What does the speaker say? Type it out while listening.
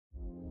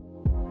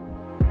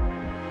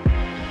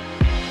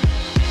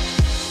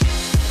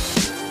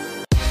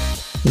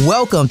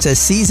Welcome to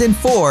Season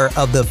 4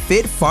 of the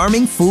Fit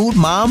Farming Food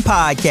Mom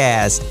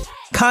Podcast.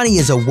 Connie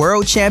is a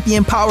world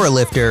champion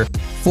powerlifter,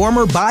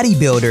 former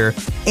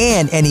bodybuilder,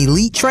 and an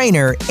elite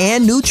trainer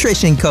and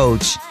nutrition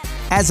coach.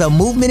 As a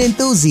movement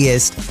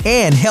enthusiast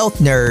and health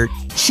nerd,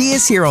 she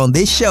is here on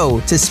this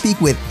show to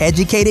speak with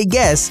educated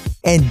guests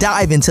and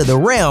dive into the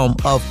realm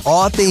of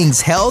all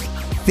things health,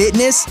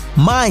 fitness,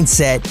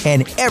 mindset,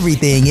 and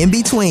everything in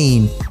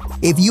between.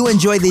 If you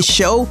enjoy this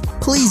show,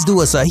 please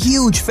do us a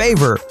huge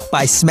favor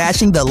by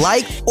smashing the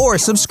like or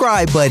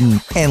subscribe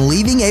button and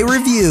leaving a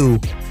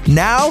review.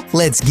 Now,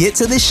 let's get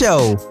to the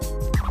show.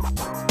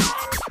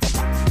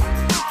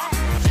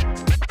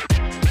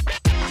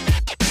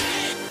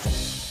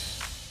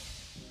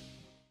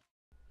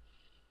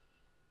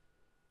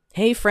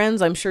 Hey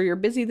friends, I'm sure you're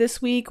busy this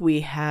week.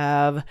 We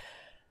have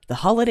the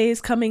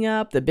holidays coming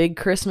up, the big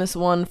Christmas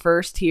one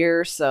first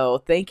here, so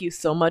thank you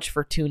so much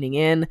for tuning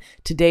in.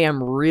 Today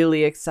I'm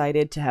really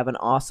excited to have an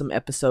awesome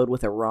episode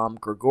with Aram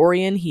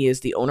Grigorian. He is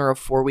the owner of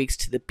 4 Weeks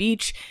to the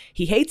Beach.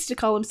 He hates to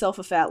call himself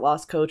a fat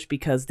loss coach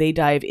because they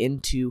dive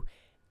into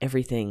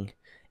everything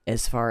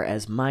as far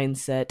as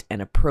mindset and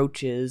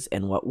approaches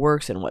and what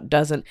works and what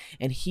doesn't.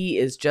 And he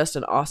is just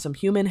an awesome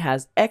human,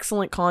 has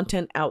excellent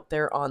content out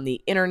there on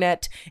the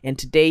internet. And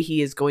today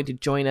he is going to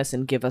join us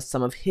and give us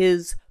some of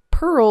his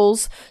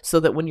pearls so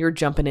that when you're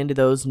jumping into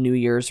those New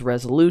Year's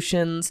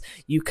resolutions,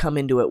 you come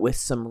into it with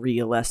some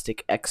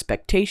realistic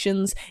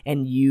expectations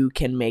and you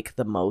can make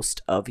the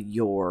most of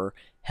your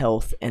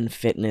health and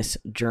fitness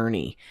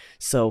journey.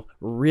 So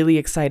really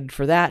excited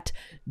for that.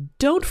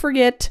 Don't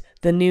forget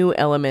the new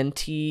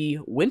LMNT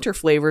winter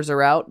flavors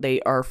are out.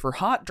 They are for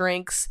hot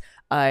drinks.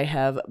 I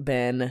have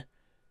been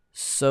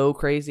so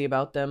crazy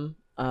about them.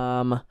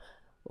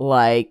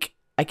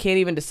 I can't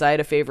even decide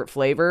a favorite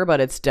flavor, but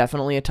it's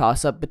definitely a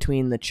toss-up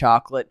between the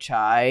chocolate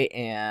chai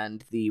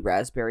and the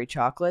raspberry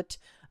chocolate.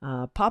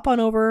 Pop on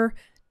over,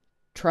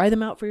 try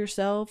them out for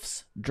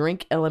yourselves.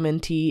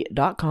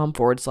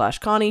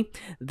 drinklmnt.com/Connie.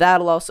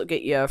 That'll also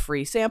get you a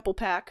free sample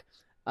pack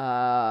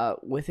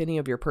with any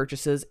of your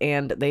purchases,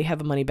 and they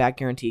have a money-back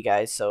guarantee,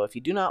 guys. So if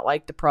you do not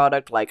like the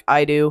product like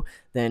I do,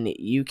 then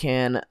you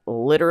can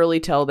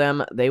literally tell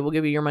them. They will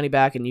give you your money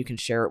back, and you can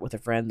share it with a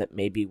friend that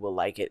maybe will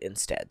like it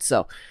instead.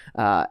 So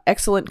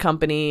excellent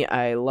company.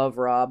 I love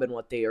Rob and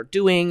what they are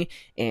doing,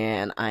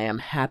 and I am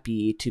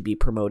happy to be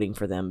promoting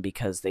for them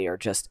because they are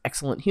just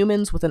excellent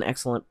humans with an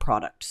excellent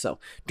product. So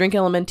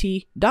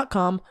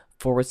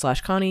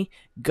drinklmnt.com/Connie.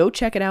 Go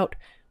check it out.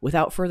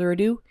 Without further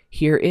ado,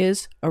 here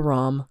is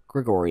Aram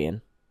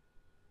Grigorian.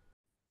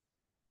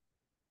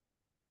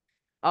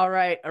 All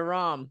right,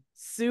 Aram,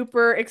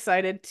 super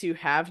excited to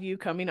have you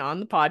coming on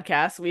the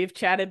podcast. We've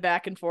chatted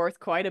back and forth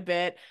quite a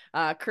bit.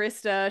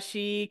 Krista,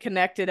 she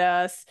connected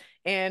us,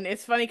 and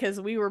it's funny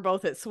because we were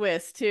both at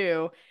Swiss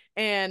too,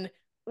 and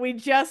we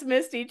just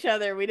missed each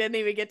other. We didn't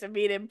even get to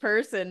meet in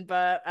person,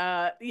 but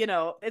I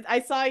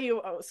saw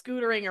you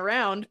scootering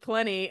around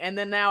plenty, and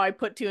then now I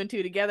put two and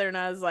two together, and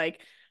I was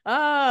like,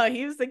 oh,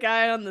 he was the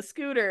guy on the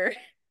scooter.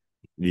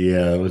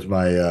 Yeah, it was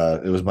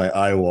my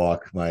eye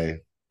walk, my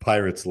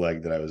pirate's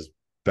leg that I was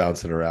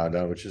bouncing around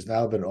on, which has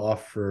now been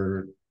off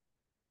for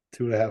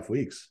 2.5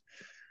 weeks.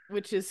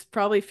 Which is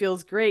probably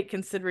feels great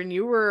considering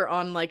you were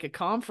on like a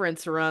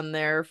conference run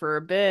there for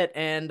a bit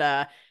and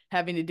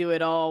having to do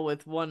it all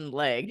with one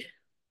leg.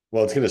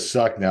 Well, it's gonna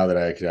suck now that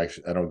I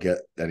don't get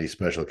any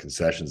special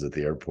concessions at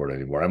the airport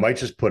anymore. I might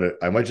just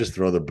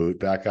throw the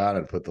boot back on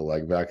and put the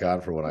leg back on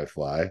for when I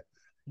fly.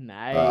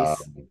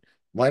 Nice.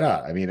 Why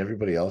not? I mean,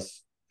 everybody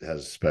else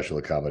has special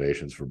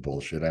accommodations for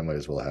bullshit. I might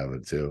as well have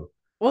it too.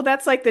 Well,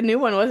 that's like the new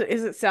one.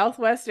 Is it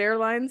Southwest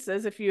Airlines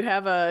says if you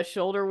have a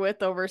shoulder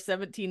width over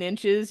 17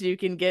 inches, you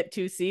can get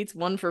 2 seats,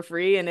 one for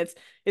free, and it's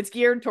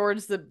geared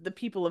towards the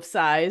people of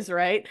size,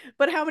 right?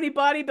 But how many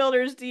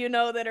bodybuilders do you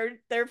know that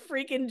they're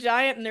freaking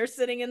giant and they're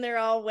sitting in there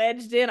all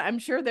wedged in? I'm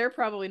sure they're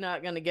probably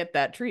not going to get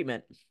that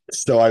treatment.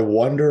 So I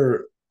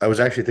wonder. I was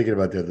actually thinking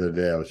about the other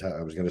day. I was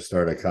going to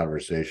start a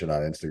conversation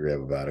on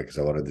Instagram about it because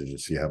I wanted to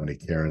just see how many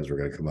Karens were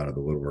going to come out of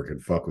the woodwork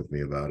and fuck with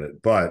me about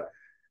it. But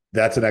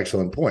that's an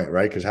excellent point,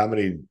 right? Because how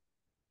many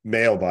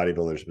male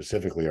bodybuilders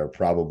specifically are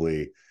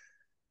probably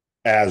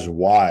as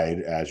wide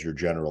as your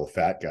general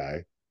fat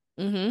guy?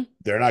 Mm-hmm.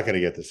 They're not going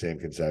to get the same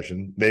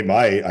concession. They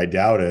might. I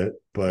doubt it.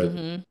 But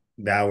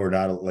now we're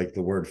not like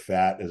the word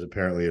fat is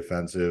apparently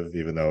offensive,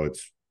 even though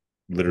it's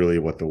literally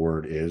what the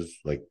word is.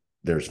 Like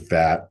there's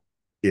fat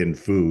in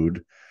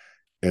food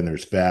and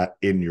there's fat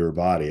in your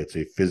body. It's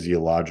a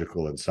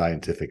physiological and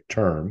scientific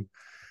term,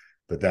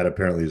 but that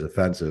apparently is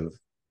offensive.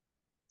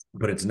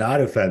 But it's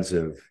not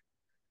offensive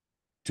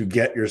to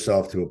get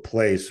yourself to a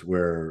place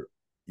where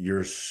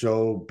you're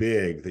so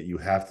big that you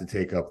have to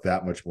take up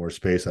that much more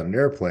space on an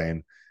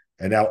airplane.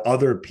 And now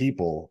other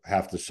people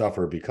have to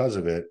suffer because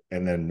of it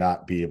and then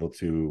not be able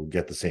to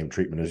get the same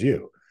treatment as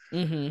you.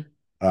 Mm-hmm.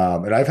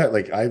 And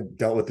I've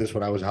dealt with this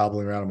when I was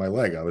hobbling around on my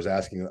leg. I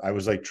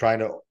was like trying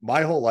to,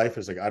 my whole life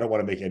is like, I don't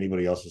want to make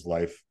anybody else's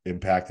life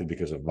impacted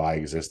because of my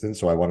existence.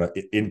 So I want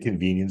to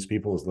inconvenience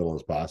people as little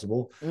as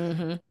possible.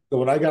 Mm-hmm. So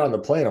when I got on the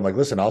plane, I'm like,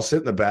 listen, I'll sit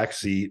in the back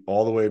seat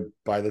all the way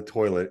by the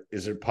toilet.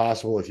 Is it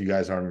possible if you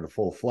guys aren't in a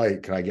full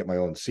flight, can I get my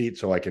own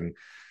seat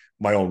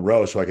my own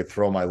row so I could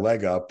throw my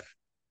leg up?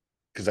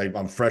 Because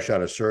I'm fresh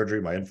out of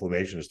surgery. My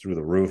inflammation is through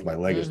the roof. My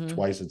leg is Mm-hmm.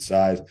 twice its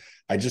size.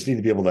 I just need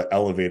to be able to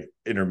elevate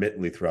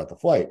intermittently throughout the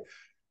flight.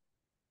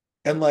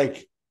 And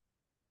like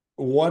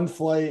one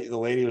flight, the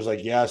lady was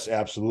like, yes,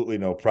 absolutely,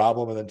 no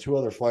problem. And then two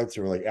other flights,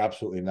 they were like,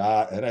 absolutely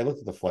not. And I looked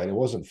at the flight, it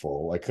wasn't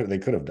full. They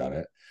could have done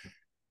it.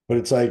 But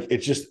it's like,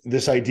 it's just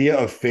this idea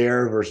of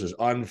fair versus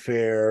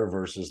unfair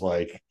versus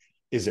like,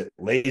 is it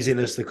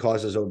laziness that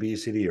causes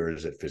obesity, or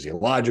is it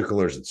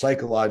physiological, or is it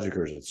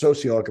psychological, or is it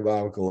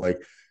socioeconomical?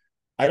 Like,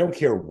 I don't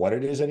care what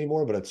it is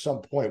anymore, but at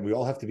some point, we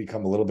all have to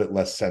become a little bit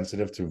less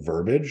sensitive to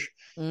verbiage,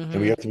 and we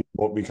Mm-hmm. have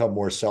to become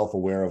more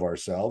self-aware of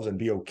ourselves and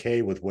be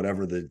okay with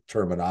whatever the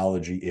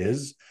terminology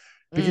is,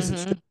 because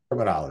it's Mm-hmm. just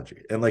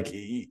terminology. And like,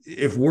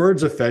 if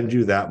words offend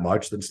you that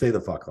much, then stay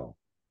the fuck home.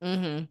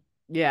 Mm-hmm.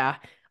 Yeah.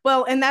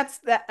 Well, and that's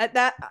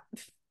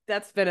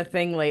been a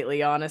thing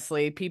lately,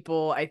 honestly.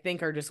 People, I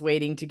think, are just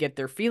waiting to get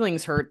their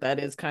feelings hurt. That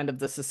is kind of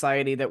the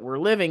society that we're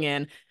living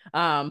in.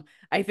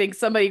 I think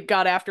somebody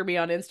got after me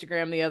on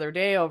Instagram the other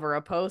day over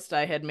a post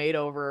I had made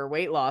over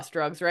weight loss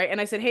drugs, right?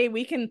 And I said, hey,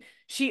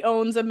 she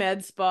owns a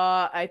med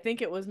spa. I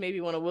think it was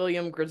maybe one of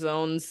William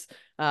Grizone's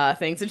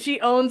things. And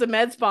she owns a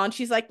med spa. And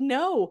she's like,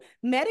 no,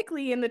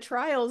 medically in the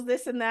trials,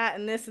 this and that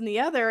and this and the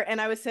other. And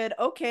I said,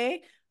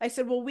 okay. I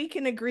said, well, we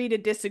can agree to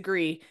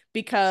disagree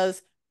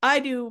because I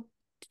do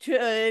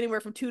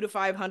anywhere from 2 to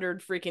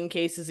 500 freaking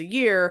cases a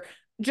year,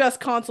 just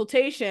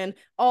consultation.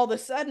 All of a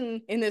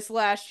sudden, in this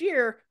last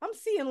year, I'm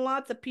seeing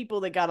lots of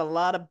people that got a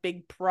lot of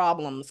big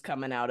problems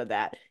coming out of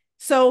that.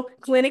 So,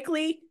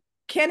 clinically,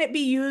 can it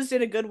be used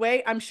in a good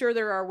way? I'm sure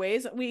there are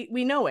ways.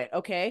 We know it,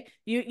 okay?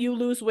 You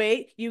lose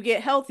weight, you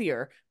get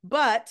healthier,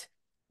 but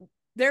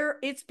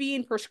it's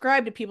being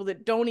prescribed to people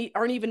that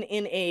aren't even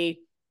in a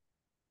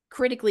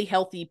critically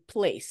healthy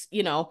place.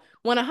 When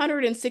a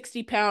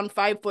 160-pound,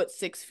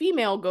 5'6"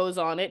 female goes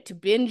on it to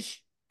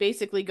binge,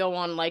 basically go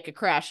on like a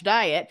crash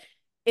diet,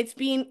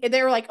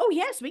 they're like, oh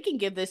yes, we can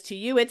give this to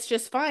you. It's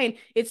just fine.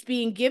 It's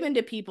being given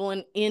to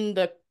people in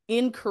the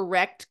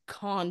incorrect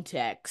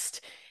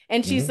context.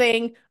 And she's Mm-hmm.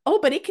 saying, oh,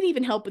 but it can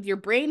even help with your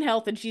brain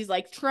health. And she's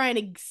like trying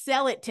to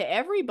sell it to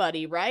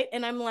everybody, right?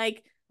 And I'm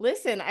like,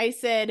 listen, I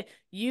said,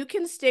 you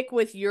can stick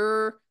with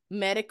your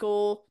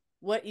medical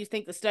what you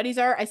think the studies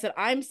are. I said,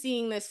 I'm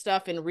seeing this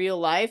stuff in real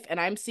life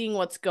and I'm seeing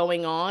what's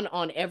going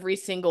on every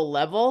single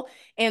level.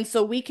 And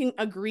so we can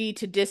agree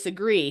to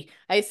disagree.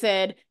 I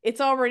said,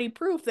 it's already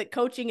proof that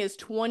coaching is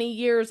 20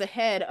 years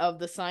ahead of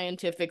the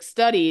scientific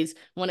studies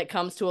when it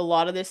comes to a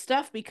lot of this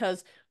stuff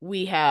because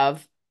we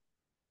have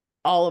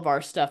all of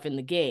our stuff in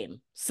the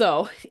game.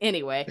 So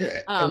anyway,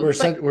 Yeah, and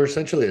but we're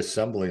essentially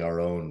assembling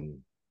our own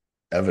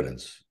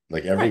evidence.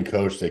 Like every right.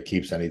 coach that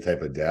keeps any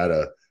type of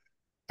data.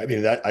 I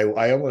mean, that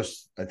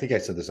I think I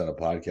said this on a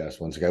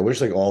podcast once. Like, I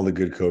wish like all the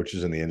good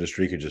coaches in the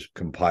industry could just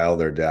compile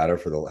their data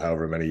for the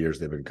however many years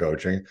they've been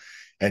coaching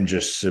and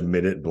just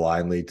submit it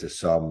blindly to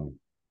some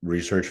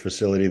research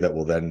facility that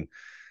will then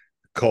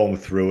comb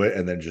through it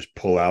and then just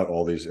pull out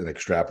all these and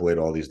extrapolate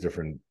all these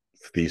different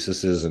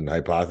theses and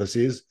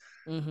hypotheses.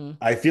 Mm-hmm.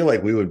 I feel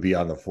like we would be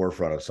on the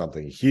forefront of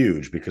something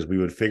huge because we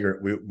would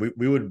figure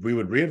we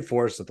would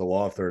reinforce that the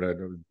law of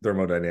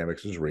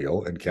thermodynamics is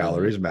real and Mm-hmm.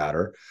 calories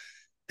matter.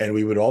 And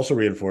we would also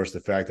reinforce the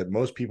fact that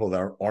most people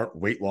that aren't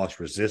weight loss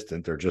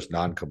resistant, they're just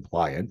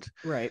non-compliant.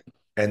 Right.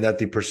 And that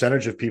the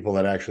percentage of people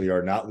that actually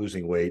are not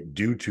losing weight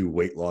due to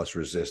weight loss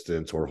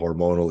resistance or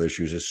hormonal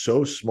issues is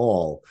so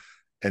small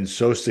and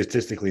so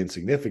statistically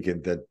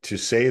insignificant that to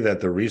say that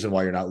the reason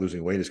why you're not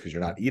losing weight is because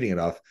you're not eating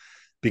enough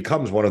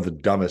becomes one of the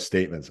dumbest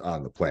statements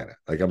on the planet.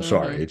 Like, I'm Mm-hmm.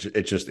 sorry,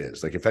 it just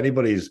is. Like, if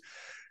anybody's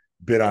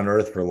been on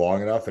Earth for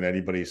long enough and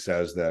anybody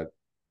says that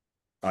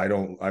I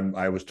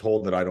was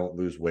told that I don't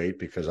lose weight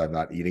because I'm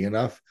not eating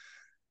enough,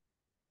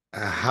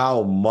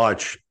 how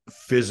much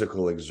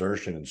physical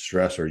exertion and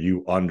stress are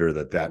you under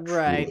that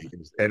Right. truly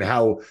is, and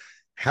how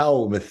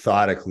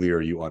methodically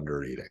are you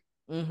under eating?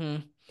 Mm-hmm.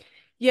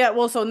 Yeah,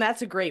 well, so and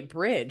that's a great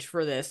bridge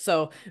for this.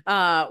 So,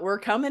 we're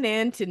coming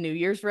into New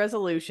Year's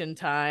resolution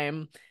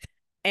time,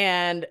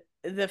 and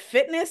the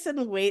fitness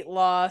and weight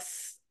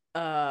loss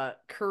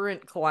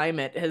current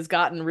climate has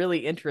gotten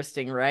really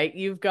interesting, right?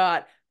 You've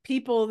got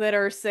people that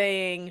are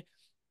saying,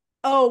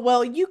 oh,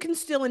 well, you can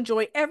still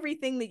enjoy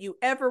everything that you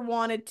ever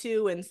wanted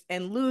to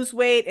and lose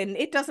weight, and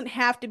it doesn't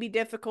have to be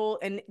difficult,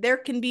 and there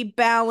can be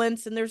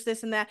balance, and there's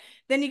this and that.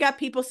 Then you got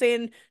people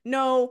saying,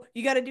 no,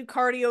 you got to do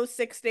cardio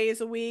 6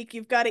 days a week,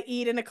 you've got to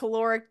eat in a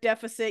caloric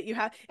deficit,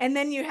 and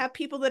then you have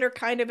people that are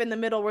kind of in the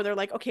middle where they're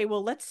like, okay,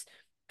 well, let's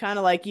kind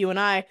of like you and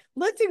I,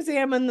 let's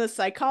examine the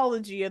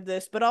psychology of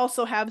this, but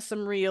also have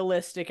some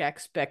realistic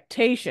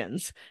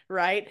expectations,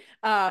 right?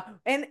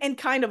 And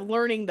kind of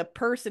learning the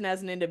person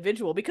as an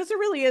individual, because there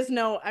really is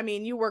no, I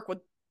mean, you work with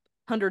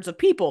hundreds of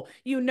people.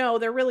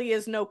 There really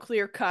is no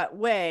clear-cut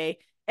way.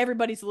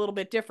 Everybody's a little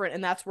bit different,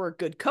 and that's where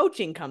good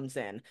coaching comes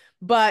in.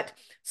 But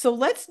so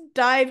let's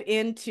dive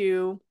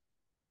into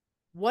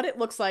what it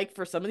looks like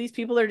for some of these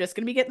people that are just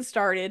going to be getting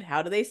started.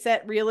 How do they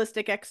set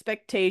realistic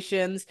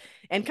expectations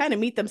and kind of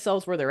meet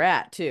themselves where they're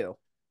at too?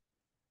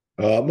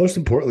 Most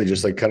importantly,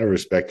 just like kind of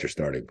respect your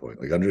starting point.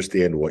 Like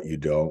understand what you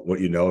know, and what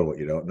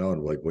you don't know,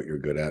 and like what you're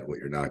good at, what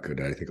you're not good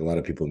at. I think a lot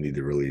of people need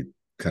to really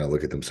kind of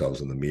look at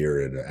themselves in the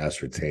mirror and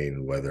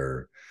ascertain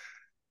whether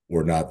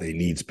or not they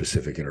need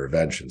specific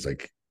interventions.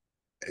 Like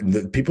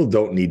people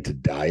don't need to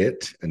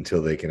diet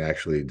until they can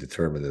actually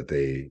determine that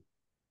they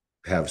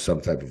have some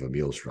type of a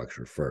meal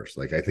structure first.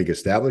 Like I think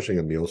establishing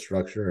a meal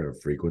structure and a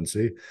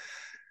frequency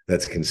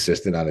that's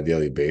consistent on a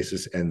daily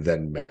basis and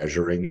then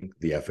measuring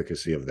the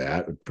efficacy of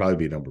that would probably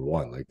be number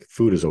one. Like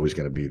food is always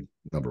going to be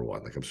number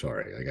one. Like I'm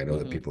sorry. Like I know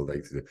that people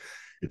like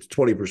it's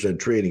 20%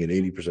 training and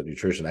 80%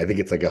 nutrition. I think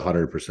it's like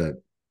 100%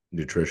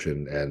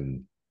 nutrition.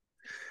 And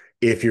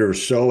if you're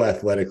so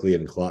athletically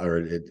inclined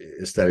or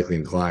aesthetically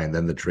inclined,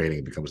 then the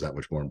training becomes that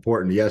much more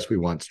important. Yes, we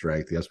want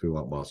strength. Yes, we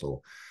want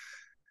muscle.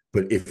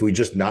 But if we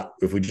just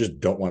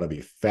don't want to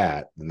be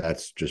fat, then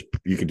that's just,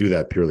 you can do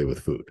that purely with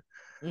food.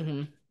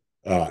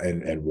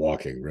 And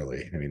walking,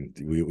 really. I mean,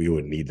 we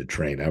wouldn't need to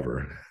train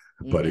ever.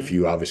 But if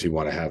you obviously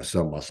want to have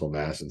some muscle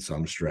mass and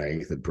some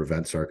strength and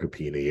prevent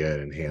sarcopenia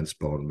and enhance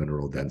bone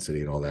mineral density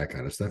and all that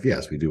kind of stuff,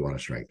 yes, we do want to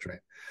strength train.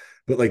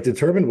 But like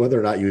determine whether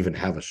or not you even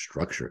have a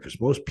structure, because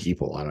most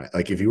people on it,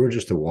 like if you were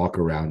just to walk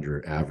around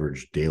your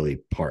average daily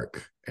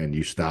park and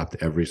you stopped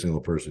every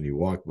single person you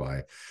walk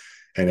by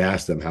and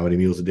asked them, how many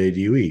meals a day do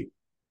you eat?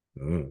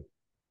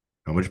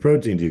 How much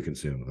protein do you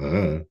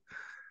consume?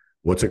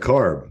 What's a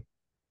carb?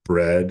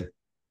 Bread.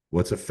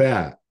 What's a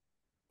fat?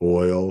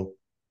 Oil.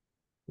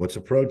 What's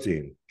a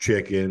protein?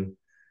 Chicken.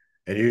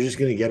 And you're just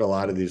going to get a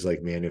lot of these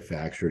like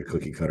manufactured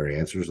cookie cutter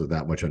answers with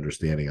not much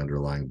understanding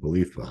underlying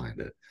belief behind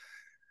it.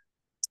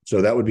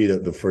 So that would be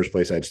the first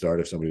place I'd start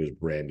if somebody was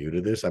brand new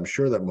to this. I'm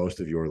sure that most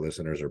of your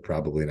listeners are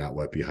probably not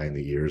wet behind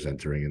the ears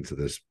entering into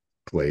this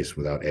place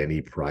without any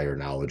prior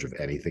knowledge of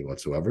anything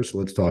whatsoever. So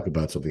let's talk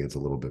about something that's a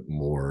little bit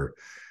more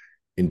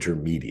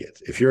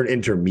intermediate. If you're an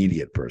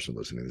intermediate person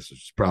listening, this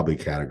is probably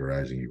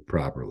categorizing you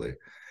properly.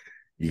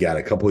 You got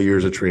a couple of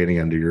years of training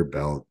under your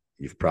belt.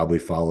 You've probably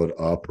followed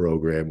a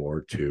program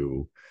or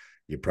two.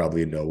 You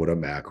probably know what a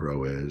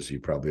macro is. You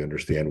probably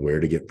understand where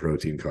to get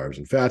protein, carbs,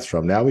 and fats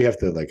from. Now we have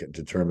to like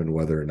determine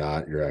whether or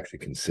not you're actually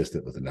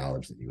consistent with the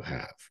knowledge that you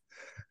have.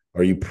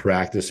 Are you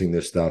practicing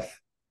this stuff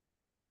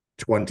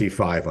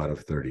 25 out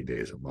of 30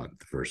 days a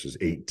month versus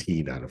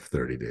 18 out of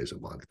 30 days a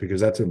month?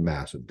 Because that's a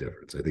massive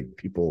difference. I think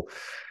people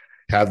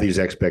have these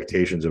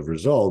expectations of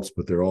results,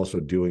 but they're also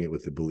doing it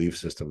with the belief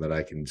system that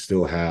I can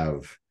still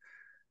have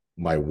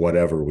my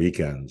whatever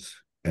weekends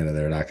and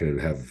they're not going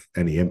to have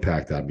any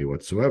impact on me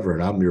whatsoever.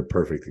 And I'm your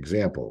perfect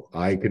example.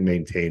 I can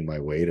maintain my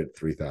weight at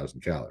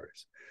 3,000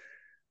 calories.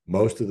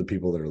 Most of the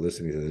people that are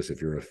listening to this,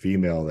 if you're a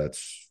female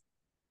let's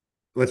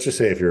just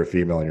say if you're a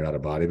female and you're not a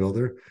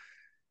bodybuilder,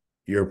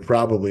 you're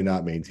probably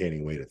not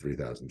maintaining weight at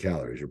 3,000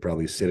 calories. You're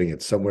probably sitting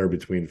at somewhere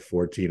between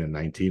 14 and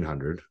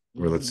 1,900.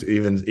 Or let's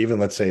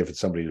let's say if it's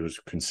somebody who's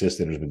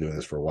consistent, who's been doing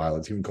this for a while,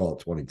 let's even call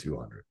it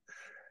 2,200.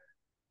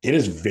 It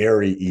is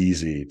very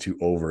easy to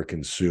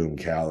overconsume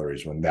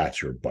calories when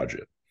that's your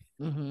budget.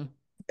 And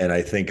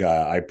I think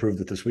I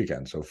proved it this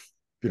weekend. So,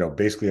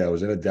 basically I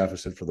was in a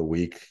deficit for the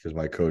week because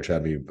my coach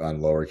had me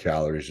on lower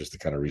calories just to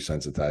kind of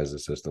resensitize the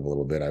system a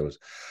little bit. I was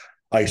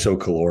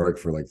isocaloric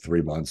for like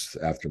 3 months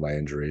after my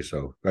injury.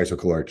 So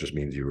isocaloric just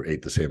means you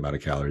ate the same amount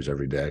of calories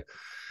every day.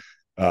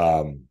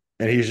 And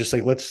he's just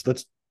like, let's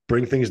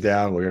bring things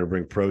down. We're going to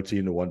bring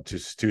protein to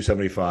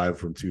 275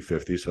 from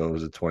 250. So it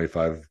was a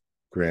 25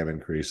 gram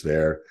increase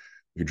there.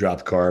 We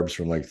dropped carbs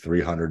from like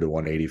 300 to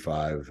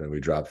 185, and we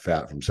dropped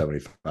fat from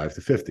 75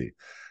 to 50.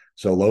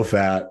 So low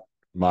fat,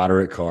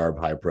 moderate carb,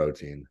 high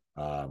protein.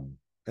 And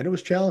it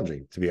was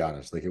challenging, to be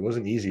honest. Like it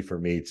wasn't easy for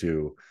me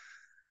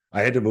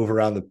I had to move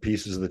around the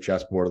pieces of the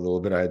chessboard a little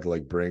bit. I had to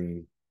like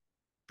bring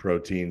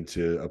protein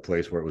to a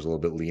place where it was a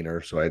little bit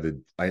leaner. So I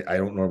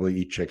don't normally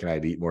eat chicken.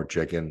 I'd eat more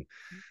chicken,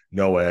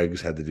 no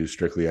eggs, had to do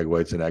strictly egg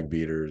whites and egg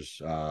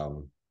beaters,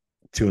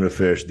 tuna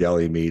fish,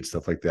 deli meat,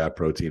 stuff like that,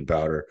 protein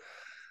powder,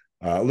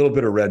 a little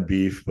bit of red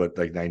beef, but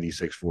like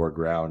 96.4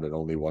 ground and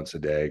only once a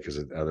day because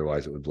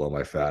otherwise it would blow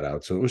my fat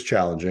out. So it was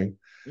challenging.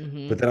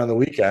 But then on the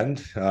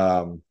weekend,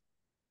 got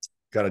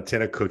a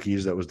tin of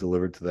cookies that was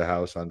delivered to the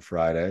house on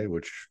Friday,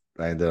 which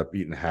I ended up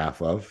eating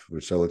half of,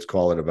 so let's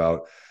call it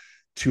about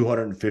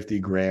 250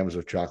 grams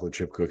of chocolate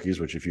chip cookies,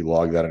 which if you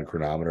log that in a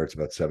chronometer, it's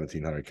about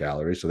 1,700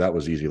 calories. So that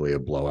was easily a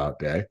blowout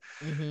day.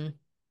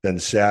 Then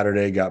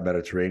Saturday got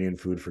Mediterranean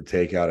food for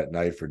takeout at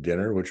night for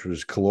dinner, which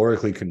was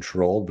calorically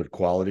controlled, but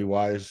quality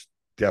wise,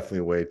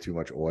 definitely way too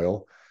much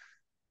oil.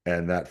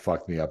 And that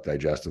fucked me up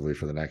digestively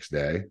for the next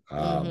day.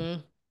 So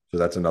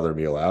that's another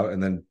meal out.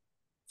 And then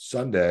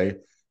Sunday,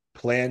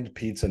 planned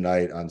pizza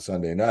night on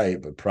Sunday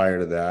night, but prior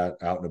to that,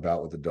 out and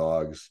about with the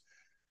dogs,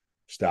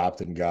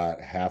 stopped and got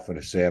half of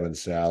a salmon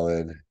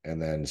salad,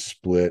 and then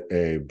split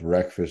a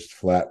breakfast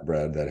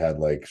flatbread that had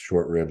like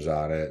short ribs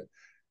on it, a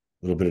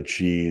little bit of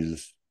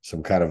cheese,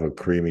 some kind of a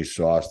creamy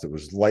sauce that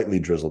was lightly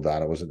drizzled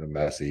on. It wasn't a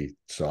messy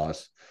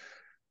sauce.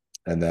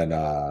 And then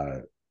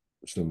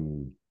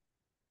some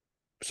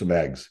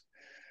eggs.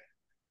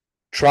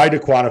 Try to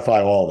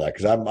quantify all that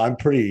because I'm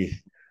pretty.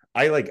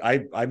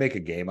 I make a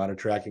game out of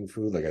tracking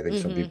food. Like I think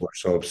some people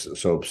are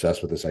so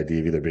obsessed with this idea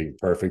of either being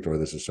perfect or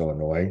this is so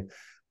annoying.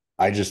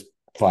 I just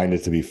find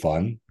it to be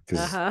fun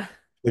because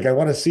like I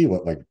want to see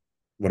what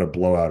a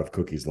blowout of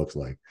cookies looks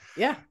like.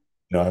 Yeah.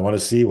 I want to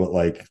see what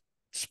like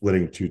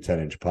splitting 2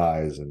 10-inch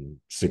pies and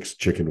 6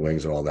 chicken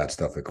wings and all that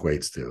stuff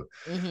equates to.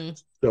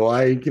 So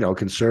I,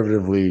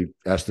 conservatively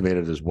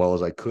estimated as well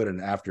as I could.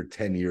 And after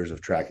 10 years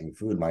of tracking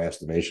food, my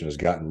estimation has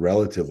gotten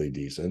relatively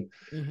decent.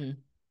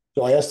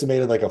 So I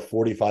estimated like a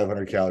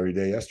 4,500 calorie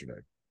day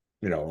yesterday,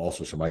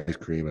 also some ice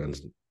cream and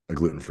a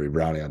gluten-free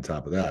brownie on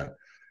top of that.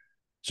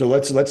 So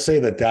let's say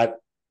that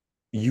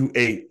you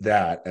ate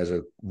that as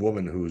a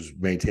woman who's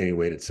maintaining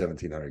weight at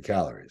 1,700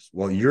 calories.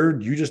 Well,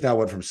 you just now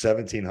went from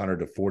 1,700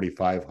 to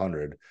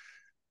 4,500,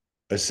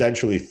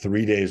 essentially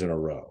 3 days in a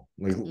row.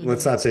 Like,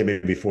 let's not say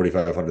maybe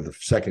 4,500 the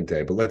second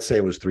day, but let's say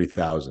it was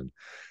 3,000.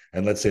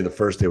 And let's say the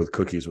first day with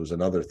cookies was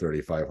another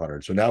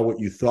 3,500. So now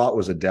what you thought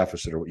was a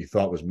deficit or what you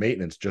thought was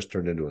maintenance just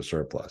turned into a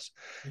surplus.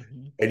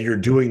 And you're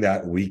doing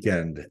that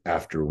weekend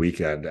after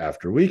weekend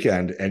after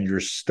weekend, and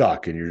you're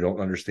stuck and you don't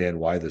understand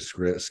why the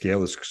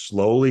scale is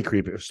slowly,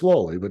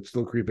 but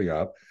still creeping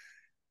up.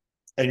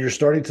 And you're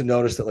starting to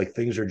notice that like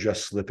things are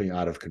just slipping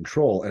out of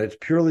control. And it's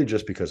purely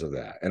just because of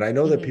that. And I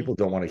know that people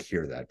don't want to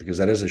hear that because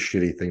that is a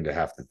shitty thing to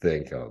have to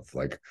think of.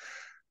 Like,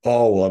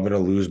 oh, well, I'm going to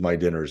lose my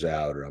dinners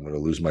out, or I'm going to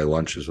lose my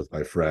lunches with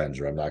my friends,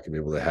 or I'm not going to be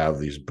able to have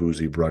these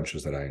boozy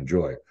brunches that I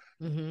enjoy.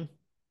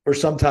 For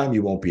some time,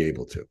 you won't be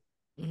able to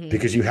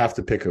because you have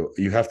to pick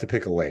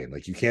a lane.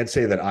 Like you can't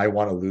say that I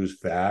want to lose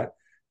fat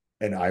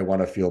and I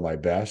want to feel my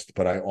best,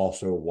 but I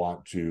also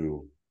want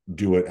to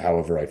do it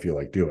however I feel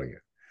like doing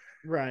it.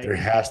 Right. There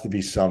has to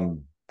be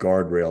some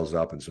guardrails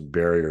up and some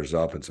barriers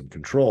up and some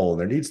control.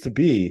 There needs to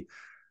be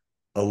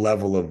a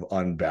level of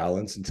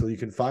unbalance until you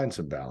can find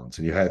some balance.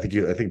 And I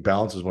think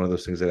balance is one of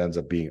those things that ends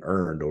up being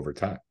earned over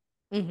time.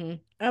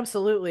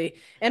 Absolutely.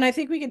 And I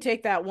think we can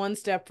take that one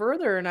step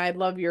further. And I'd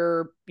love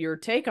your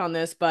take on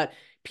this, but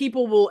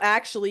people will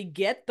actually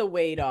get the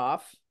weight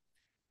off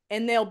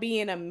and they'll be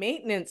in a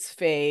maintenance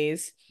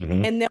phase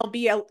and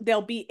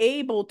they'll be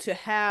able to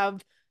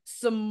have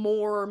some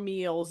more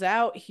meals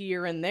out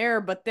here and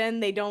there, but then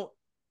they don't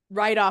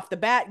right off the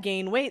bat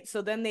gain weight.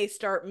 So then they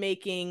start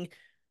making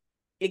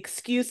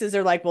excuses.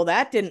 They're like, well,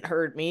 that didn't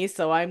hurt me,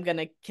 so I'm going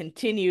to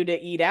continue to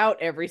eat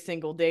out every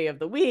single day of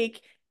the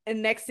week.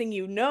 And next thing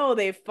you know,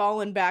 they've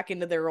fallen back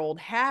into their old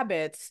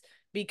habits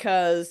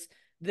because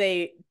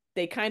they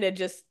kind of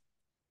just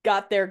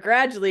got there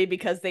gradually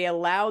because they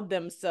allowed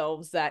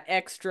themselves that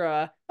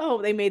extra,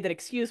 they made that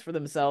excuse for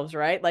themselves,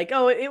 right? Like,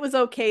 oh, it was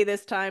okay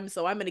this time,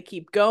 so I'm going to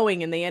keep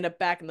going. And they end up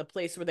back in the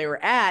place where they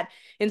were at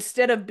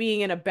instead of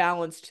being in a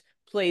balanced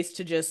place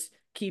to just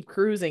keep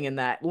cruising in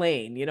that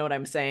lane. You know what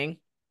I'm saying?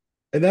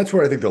 And that's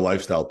where I think the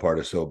lifestyle part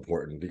is so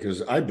important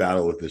because I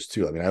battle with this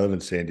too. I mean, I live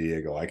in San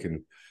Diego.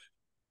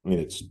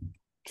 It's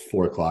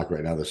 4:00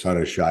 right now. The sun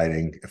is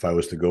shining. If I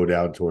was to go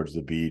down towards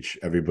the beach,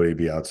 everybody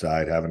be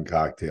outside having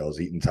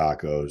cocktails, eating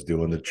tacos,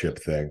 doing the chip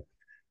thing.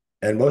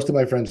 And most of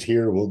my friends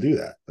here will do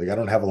that. Like I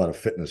don't have a lot of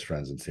fitness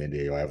friends in San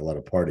Diego. I have a lot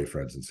of party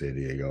friends in San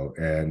Diego,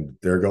 and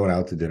they're going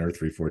out to dinner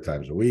 3-4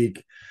 times a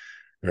week.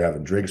 They're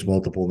having drinks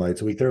multiple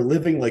nights a week. They're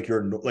living like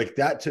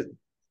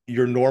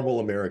your normal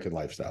American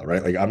lifestyle,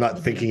 right? Like I'm not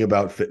thinking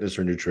about fitness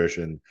or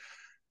nutrition.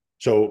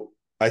 So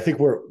I think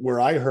where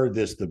I heard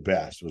this the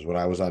best was when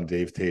I was on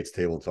Dave Tate's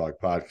Table Talk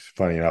podcast.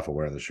 Funny enough, I'm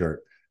wearing the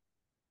shirt.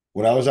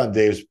 When I was on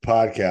Dave's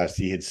podcast,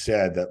 he had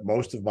said that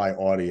most of my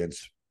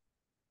audience,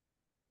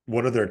 two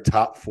of their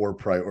top 4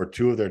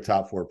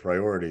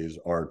 priorities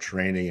are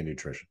training and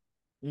nutrition.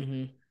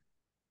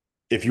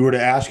 If you were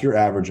to ask your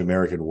average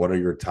American, what are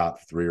your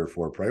top 3 or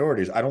 4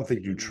 priorities? I don't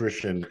think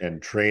nutrition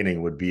and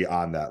training would be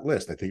on that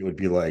list. I think it would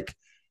be like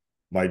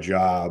my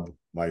job,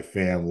 my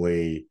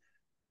family.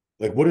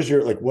 Like, what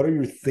are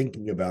you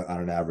thinking about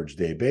on an average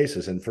day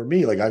basis? And for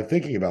me, like, I'm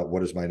thinking about what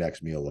does my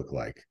next meal look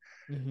like?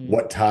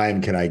 What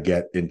time can I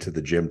get into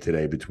the gym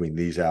today between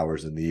these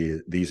hours and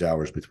these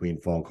hours, between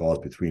phone calls,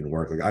 between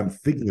work? Like I'm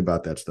thinking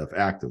about that stuff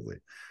actively.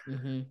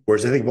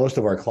 Whereas I think most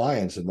of our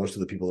clients and most of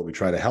the people that we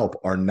try to help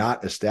are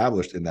not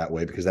established in that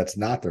way because that's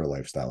not their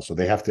lifestyle. So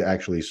they have to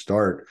actually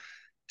start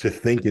to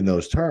think in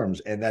those terms.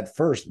 And that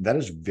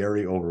is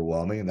very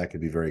overwhelming and that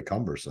can be very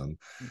cumbersome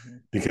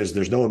because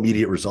there's no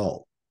immediate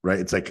result, right?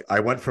 It's like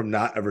I went from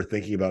not ever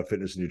thinking about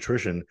fitness and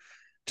nutrition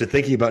to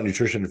thinking about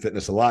nutrition and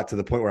fitness a lot to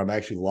the point where I'm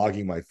actually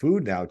logging my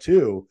food now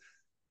too,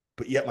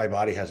 but yet my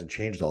body hasn't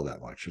changed all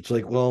that much. It's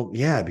like, well,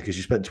 yeah, because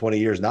you spent 20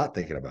 years not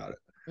thinking about it.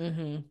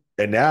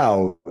 And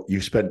now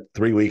you've spent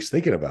 3 weeks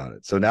thinking about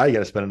it. So now you got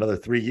to spend another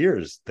 3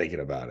 years thinking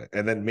about it.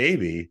 And then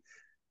maybe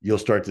you'll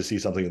start to see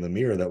something in the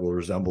mirror that will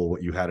resemble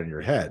what you had in your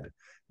head.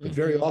 But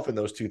very often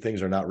those two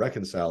things are not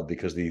reconciled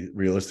because the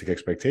realistic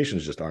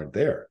expectations just aren't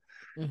there.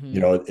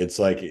 It's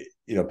like,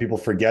 people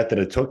forget that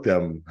it took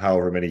them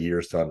however many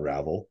years to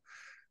unravel,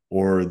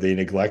 or they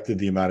neglected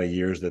the amount of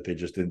years that they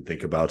just didn't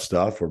think about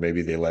stuff, or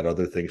maybe they let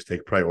other things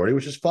take priority,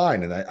 which is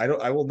fine. And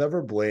I will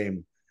never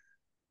blame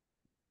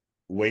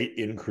weight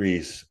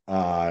increase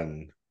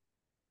on,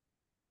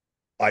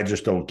 I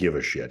just don't give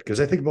a shit. Because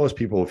I think most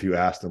people, if you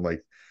ask them,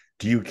 like,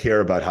 do you care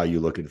about how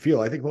you look and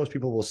feel? I think most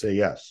people will say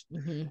yes.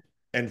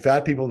 And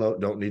fat people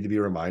don't need to be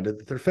reminded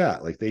that they're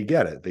fat. Like, they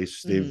get it.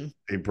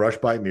 They brush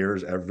by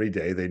mirrors every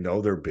day. They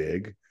know they're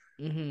big,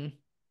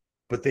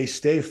 but they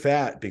stay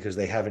fat because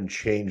they haven't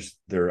changed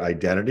their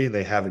identity and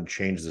they haven't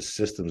changed the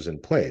systems in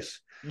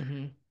place.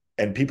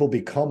 And people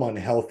become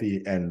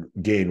unhealthy and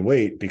gain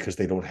weight because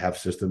they don't have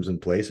systems in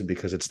place and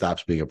because it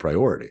stops being a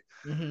priority.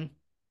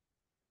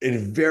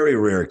 In very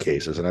rare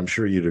cases, and I'm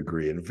sure you'd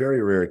agree, in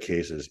very rare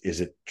cases, is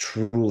it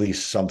truly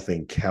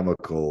something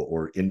chemical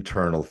or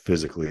internal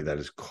physically that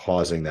is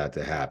causing that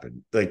to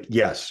happen? Like,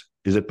 yes.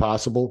 Is it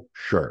possible?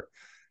 Sure.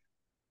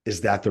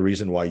 Is that the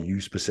reason why you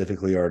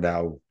specifically are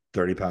now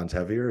 30 pounds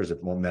heavier? Is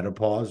it more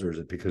menopause, or is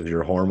it because of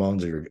your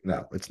hormones?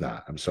 No, it's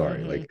not. I'm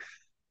sorry. Like,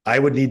 I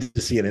would need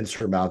to see an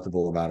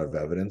insurmountable amount of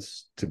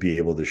evidence to be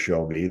able to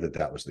show me that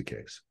that was the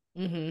case.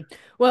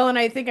 Well, and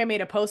I think I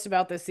made a post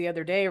about this the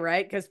other day,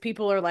 right? Because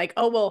people are like,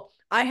 oh, well,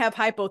 I have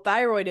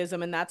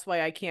hypothyroidism and that's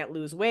why I can't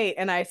lose weight.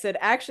 And I said,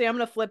 actually, I'm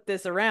going to flip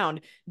this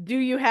around. Do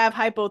you have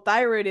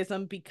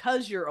hypothyroidism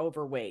because you're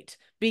overweight?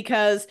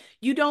 Because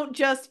you don't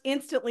just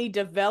instantly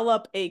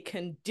develop a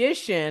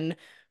condition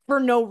for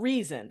no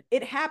reason.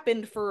 It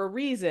happened for a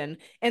reason.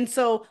 And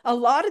so a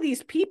lot of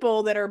these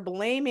people that are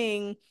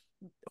blaming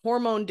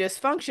hormone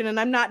dysfunction, and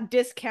I'm not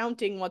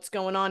discounting what's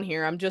going on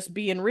here, I'm just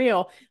being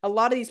real. A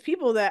lot of these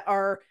people that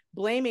are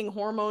blaming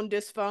hormone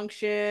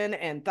dysfunction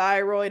and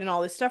thyroid and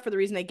all this stuff for the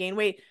reason they gain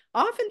weight,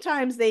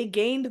 oftentimes they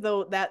gained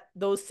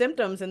those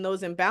symptoms and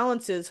those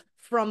imbalances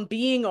from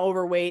being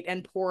overweight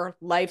and poor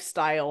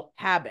lifestyle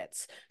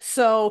habits.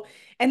 So,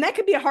 and that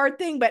could be a hard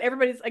thing, but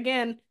everybody's,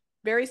 again,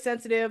 very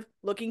sensitive,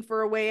 looking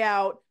for a way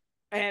out.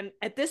 And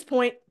at this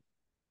point,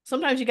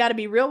 sometimes you got to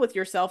be real with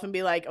yourself and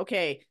be like,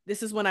 okay,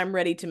 this is when I'm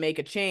ready to make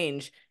a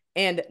change.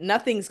 And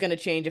nothing's going to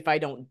change if I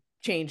don't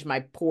change my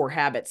poor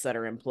habits that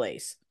are in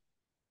place.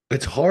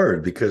 It's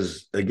hard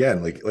because,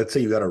 again, like, let's say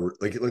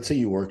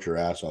you worked your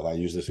ass off. I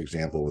use this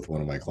example with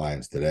one of my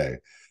clients today.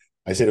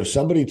 I said, if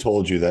somebody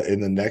told you that in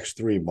the next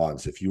 3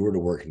 months, if you were to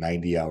work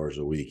 90 hours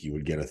a week, you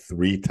would get a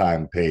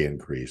 3-time pay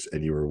increase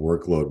and your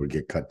workload would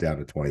get cut down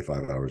to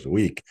 25 hours a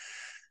week,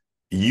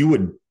 you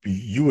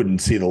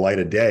wouldn't see the light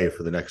of day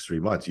for the next 3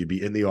 months. You'd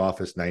be in the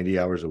office 90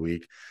 hours a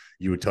week.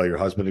 You would tell your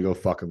husband to go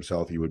fuck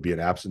himself. You would be an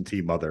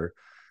absentee mother.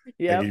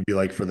 And you'd be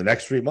like, for the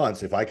next 3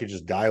 months, if I could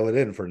just dial it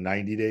in for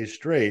 90 days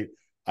straight,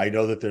 I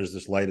know that there's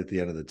this light at the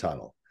end of the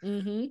tunnel.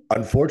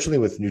 Unfortunately,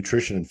 with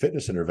nutrition and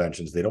fitness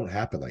interventions, they don't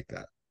happen like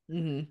that.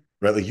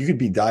 Right? Like, you could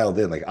be dialed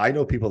in. Like, I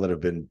know people that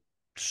have been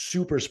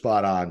super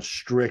spot on,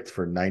 strict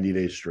for 90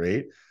 days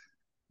straight.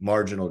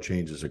 Marginal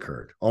changes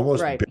occurred,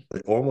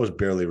 almost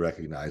barely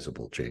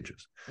recognizable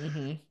changes.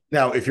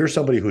 Now, if you're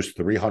somebody who's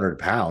 300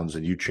 pounds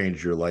and you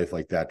change your life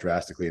like that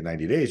drastically in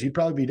 90 days, you'd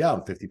probably be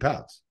down 50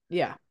 pounds.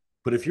 Yeah.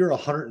 But if you're a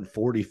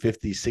 140,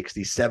 50,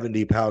 60,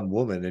 70 pound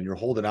woman and you're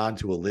holding on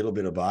to a little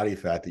bit of body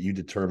fat that you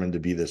determined to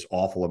be this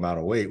awful amount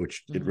of weight,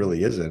 which it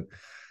really isn't,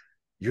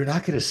 you're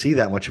not going to see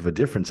that much of a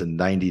difference in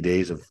 90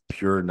 days of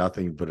pure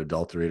nothing but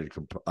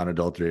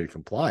unadulterated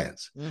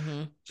compliance.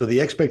 So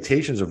the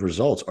expectations of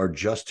results are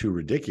just too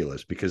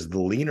ridiculous, because the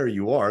leaner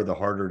you are, the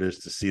harder it is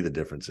to see the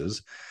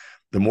differences.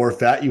 The more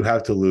fat you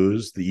have to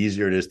lose, the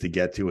easier it is to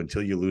get to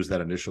until you lose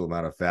that initial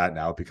amount of fat.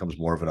 Now it becomes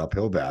more of an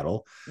uphill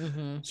battle.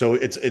 So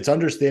it's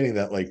understanding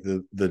that, like,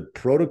 the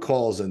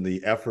protocols and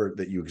the effort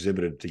that you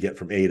exhibited to get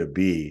from A to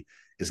B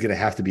is going to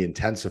have to be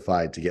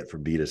intensified to get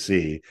from B to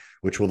C,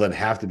 which will then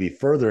have to be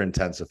further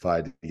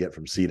intensified to get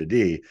from C to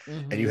D.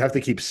 And you have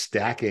to keep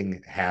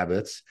stacking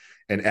habits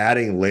and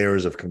adding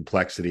layers of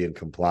complexity and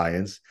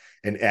compliance,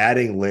 and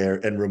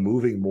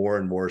removing more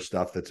and more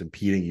stuff that's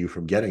impeding you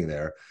from getting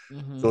there.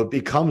 So it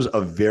becomes a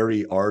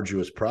very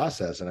arduous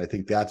process. And I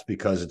think that's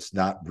because it's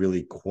not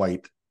really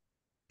quite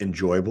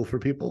enjoyable for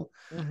people,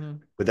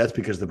 but that's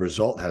because the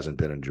result hasn't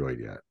been enjoyed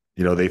yet.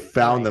 They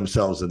found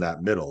themselves in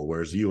that middle,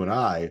 whereas you and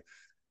I,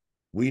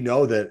 we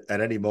know that at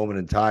any moment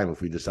in time,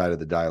 if we decided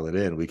to dial it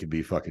in, we could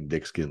be fucking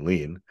dick skin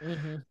lean.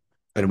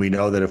 And we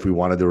know that if we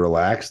wanted to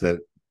relax,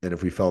 and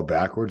if we fell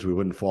backwards, we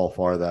wouldn't fall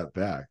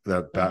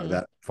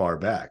that far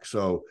back.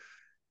 So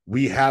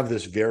we have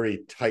this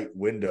very tight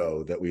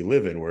window that we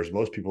live in, whereas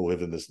most people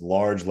live in this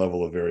large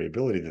level of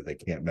variability that they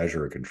can't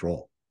measure or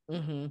control.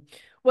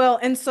 Well,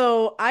 and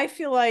so I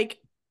feel like,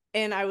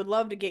 and I would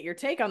love to get your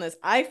take on this,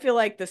 I feel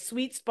like the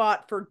sweet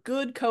spot for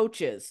good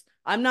coaches,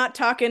 I'm not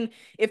talking,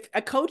 if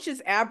a coach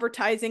is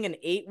advertising an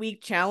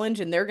 8-week challenge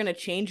and they're going to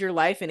change your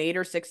life in 8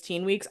 or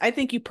 16 weeks, I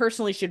think you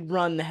personally should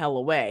run the hell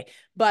away.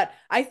 But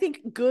I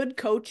think good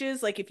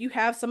coaches, like if you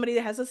have somebody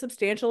that has a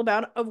substantial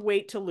amount of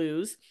weight to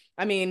lose,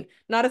 I mean,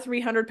 not a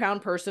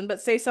 300-pound person,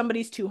 but say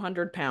somebody's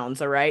 200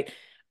 pounds, all right?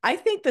 I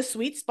think the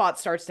sweet spot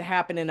starts to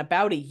happen in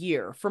about a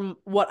year from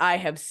what I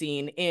have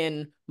seen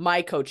in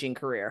my coaching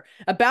career.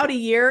 About a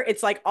year,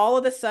 it's like all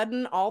of a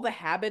sudden, all the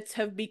habits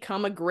have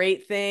become a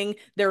great thing.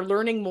 They're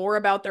learning more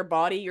about their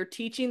body. You're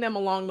teaching them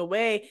along the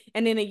way.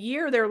 And in a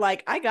year, they're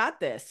like, I got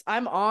this.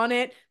 I'm on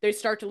it. They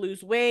start to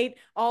lose weight.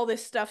 All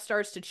this stuff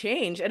starts to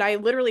change. And I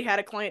literally had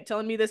a client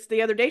telling me this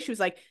the other day. She was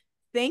like,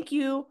 thank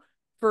you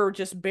for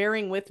just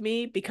bearing with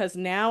me because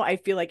now I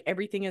feel like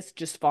everything is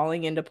just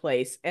falling into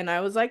place. And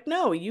I was like,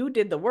 no, you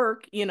did the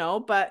work,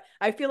 but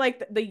I feel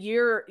like the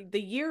year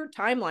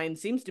timeline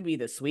seems to be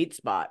the sweet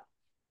spot.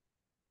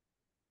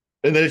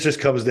 And then it just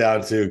comes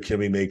down to, can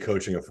we make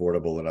coaching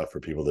affordable enough for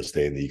people to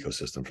stay in the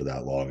ecosystem for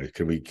that long?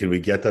 Can we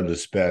get them to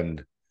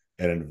spend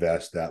and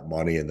invest that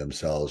money in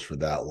themselves for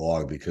that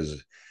long?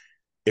 Because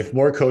if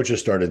more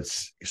coaches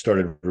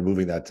started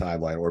removing that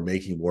timeline or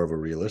making more of a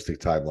realistic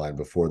timeline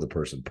before the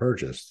person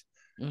purchased,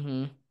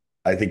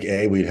 I think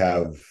we'd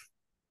have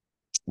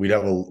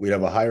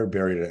a higher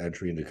barrier to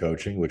entry into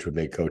coaching, which would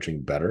make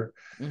coaching better.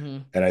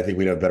 And I think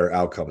we'd have better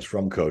outcomes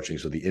from coaching.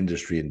 So the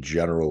industry in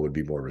general would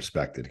be more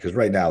respected, because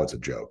right now it's a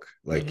joke.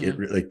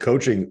 Like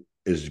coaching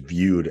is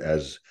viewed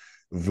as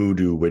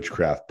voodoo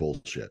witchcraft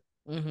bullshit.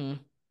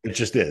 It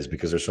just is,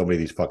 because there's so many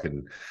of these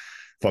fucking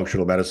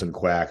functional medicine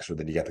quacks, or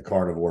then you got the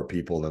carnivore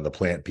people, and then the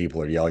plant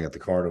people are yelling at the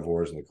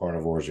carnivores, and the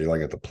carnivores are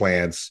yelling at the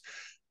plants.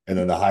 And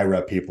then the high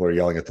rep people are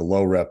yelling at the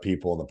low rep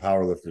people, and the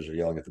power lifters are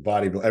yelling at the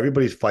bodybuilders.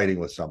 Everybody's fighting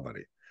with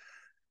somebody.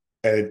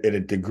 And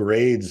it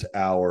degrades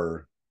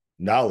our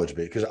knowledge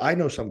base. Because I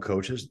know some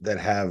coaches that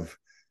have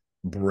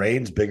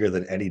brains bigger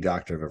than any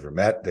doctor I've ever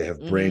met. They have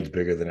brains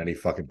bigger than any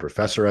fucking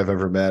professor I've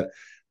ever met.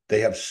 They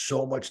have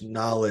so much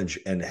knowledge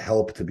and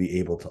help to be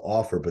able to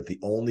offer. But the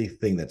only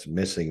thing that's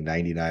missing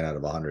 99 out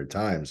of 100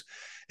 times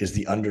is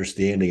the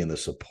understanding and the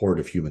support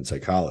of human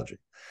psychology.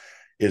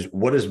 Is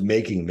what is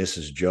making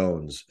Mrs.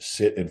 Jones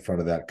sit in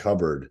front of that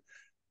cupboard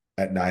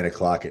at 9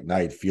 o'clock at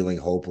night, feeling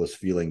hopeless,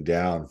 feeling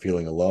down,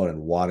 feeling alone, and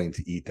wanting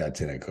to eat that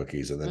tin of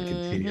cookies and then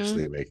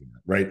continuously making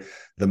it, right?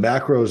 The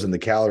macros and the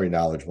calorie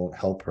knowledge won't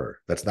help her.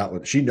 That's not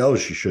what she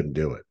knows. She shouldn't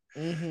do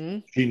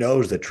it. She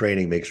knows that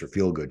training makes her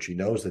feel good. She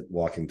knows that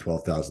walking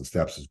 12,000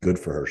 steps is good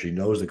for her. She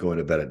knows that going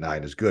to bed at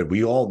 9 is good.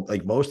 We all,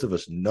 like most of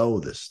us, know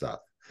this stuff.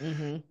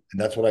 And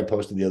that's what I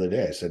posted the other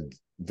day. I said,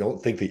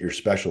 don't think that you're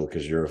special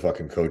because you're a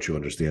fucking coach who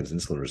understands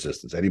insulin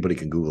resistance. Anybody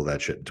can Google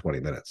that shit in 20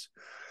 minutes.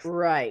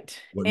 Right.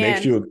 What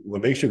makes you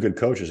a good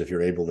coach is if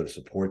you're able to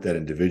support that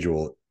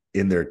individual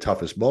in their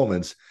toughest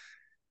moments,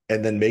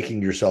 and then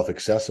making yourself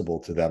accessible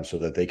to them so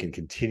that they can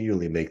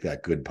continually make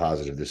that good,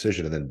 positive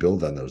decision and then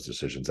build on those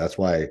decisions. That's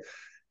why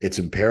it's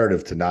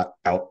imperative to not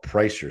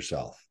outprice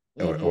yourself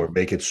or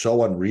make it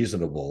so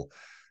unreasonable,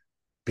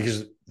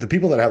 because the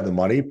people that have the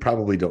money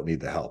probably don't need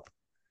the help.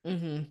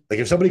 Like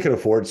if somebody could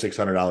afford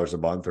 $600 a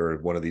month or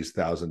one of these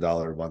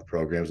 $1,000 a month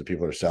programs that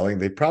people are selling,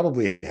 they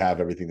probably have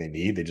everything they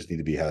need. They just need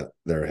to be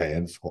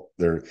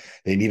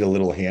they need a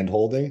little hand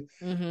holding.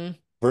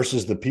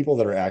 Versus the people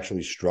that are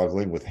actually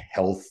struggling with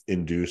health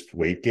induced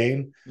weight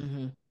gain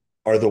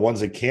are the ones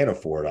that can't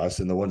afford us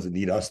and the ones that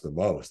need us the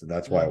most. And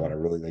that's why I want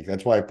to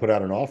that's why I put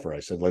out an offer. I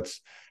said,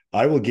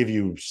 I will give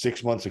you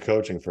 6 months of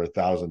coaching for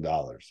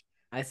 $1,000.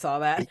 I saw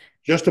that.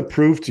 Just to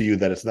prove to you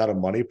that it's not a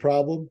money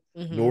problem,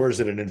 nor is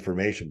it an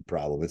information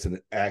problem. It's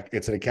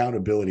an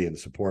accountability and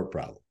support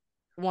problem.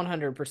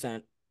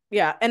 100%.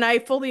 Yeah. And I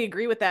fully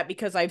agree with that,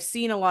 because I've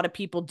seen a lot of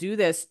people do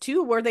this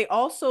too, where they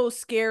also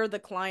scare the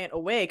client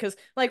away. Because,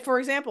 like, for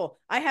example,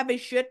 I have a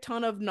shit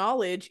ton of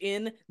knowledge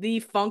in the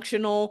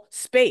functional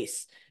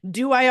space.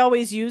 Do I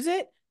always use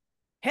it?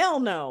 Hell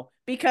no.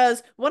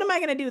 Because what am I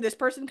going to do? This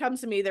person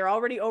comes to me, they're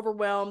already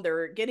overwhelmed,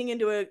 they're getting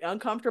into an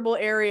uncomfortable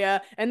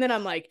area, and then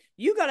I'm like,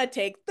 you got to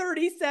take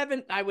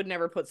 37. I would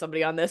never put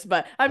somebody on this,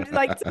 but I'm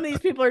like, some of these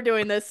people are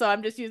doing this, so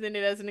I'm just using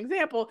it as an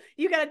example.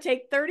 You got to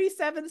take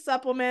 37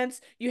 supplements.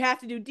 You have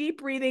to do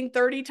deep breathing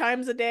 30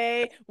 times a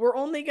day. We're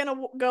only going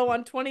to go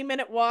on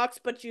 20-minute walks,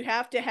 but you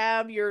have to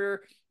have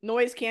your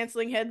noise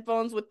canceling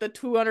headphones with the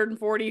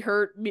 240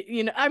 hertz,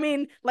 I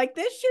mean, like,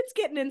 this shit's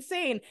getting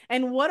insane.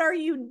 And what are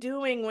you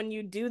doing when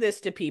you do this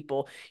to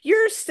people?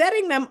 You're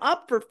setting them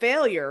up for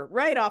failure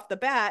right off the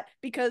bat,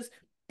 because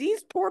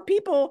these poor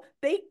people,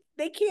 they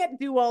can't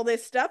do all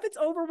this stuff. It's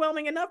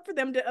overwhelming enough for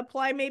them to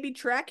apply maybe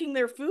tracking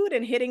their food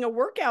and hitting a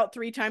workout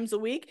 3 times a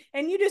week,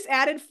 and you just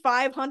added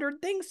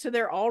 500 things to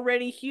their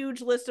already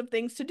huge list of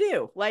things to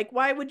do. Like,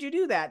 why would you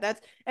do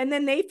that? And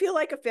then they feel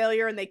like a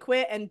failure and they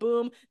quit, and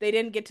boom, they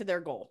didn't get to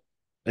their goal.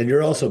 And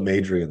you're also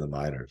majoring in the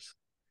minors.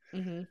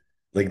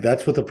 Like,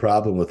 that's what the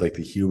problem with like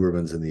the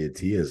Hubermans and the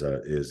Atias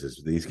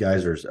is these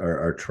guys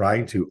are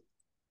trying to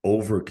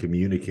over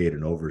communicate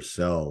and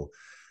oversell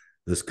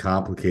this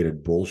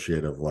complicated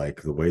bullshit of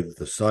like the way that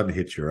the sun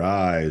hits your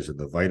eyes and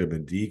the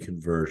vitamin D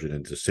conversion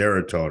into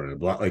serotonin and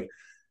blah. Like,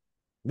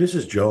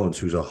 Mrs. Jones,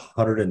 who's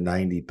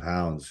 190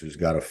 pounds, who's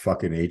got a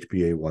fucking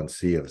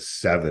HbA1c of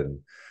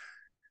 7,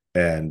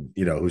 and,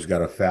 who's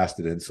got a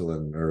fasted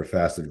insulin or a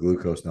fasted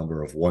glucose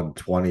number of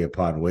 120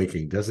 upon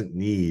waking doesn't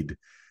need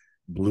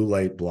blue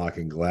light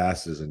blocking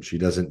glasses, and she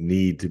doesn't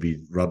need to be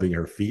rubbing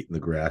her feet in the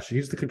grass. She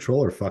needs to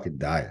control her fucking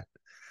diet.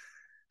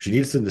 She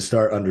needs to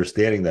start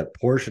understanding that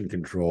portion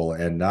control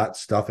and not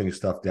stuffing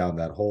stuff down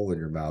that hole in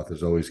your mouth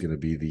is always going to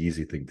be the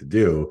easy thing to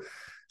do.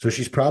 So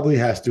she's probably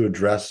has to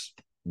address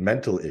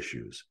mental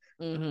issues.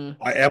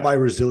 Mm-hmm. Am I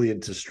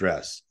resilient to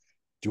stress?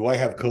 Do I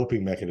have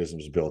coping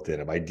mechanisms built in?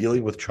 Am I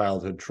dealing with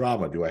childhood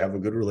trauma? Do I have a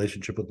good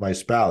relationship with my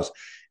spouse?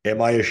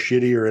 Am I a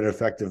shitty or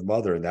ineffective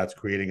mother? And that's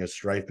creating a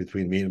strife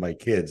between me and my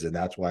kids. And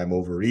that's why I'm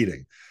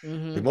overeating.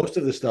 Mm-hmm. Like, most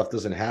of this stuff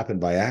doesn't happen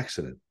by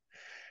accident.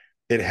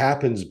 It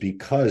happens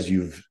because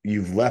you've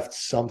left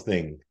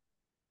something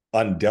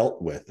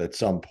undealt with at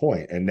some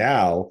point. And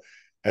now,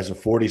 as a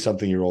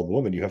 40-something-year-old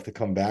woman, you have to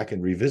come back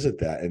and revisit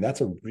that. And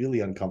that's a really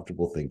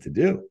uncomfortable thing to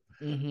do.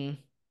 Mm-hmm.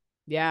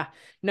 Yeah,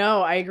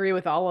 no, I agree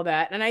with all of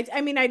that. And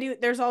I mean, I do,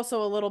 there's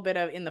also a little bit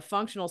of in the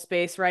functional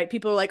space, right?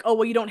 People are like, oh,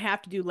 well, you don't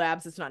have to do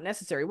labs. It's not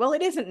necessary. Well,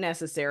 it isn't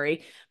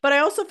necessary, but I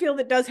also feel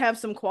that does have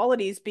some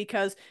qualities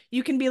because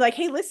you can be like,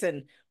 hey,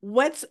 listen,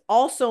 let's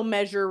also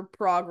measure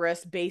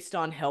progress based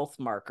on health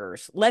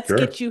markers. Let's Sure.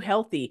 get you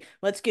healthy.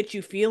 Let's get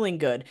you feeling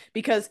good.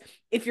 Because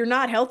if you're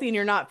not healthy and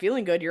you're not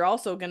feeling good, you're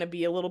also going to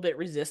be a little bit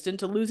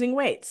resistant to losing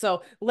weight.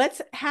 So let's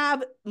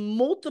have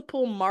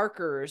multiple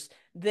markers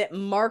that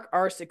mark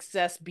our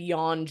success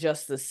beyond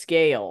just the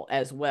scale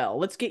as well.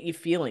 Let's get you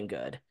feeling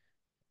good.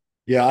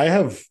 Yeah, I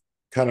have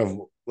kind of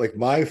like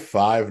my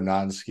 5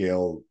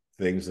 non-scale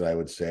things that I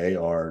would say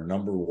are: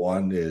 number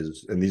one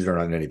is, and these are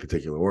not in any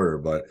particular order,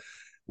 but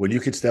when you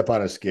could step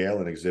on a scale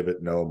and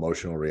exhibit no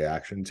emotional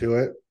reaction to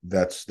it,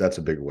 that's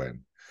a big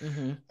win.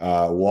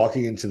 Mm-hmm.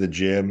 Walking into the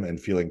gym and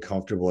feeling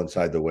comfortable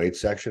inside the weight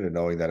section and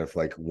knowing that if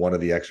like one of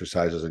the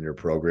exercises in your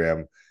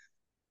program,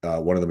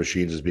 one of the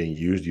machines is being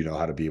used, you know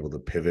how to be able to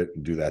pivot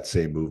and do that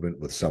same movement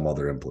with some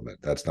other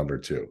implement. That's number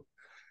 2.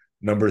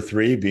 Number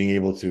 3, being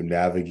able to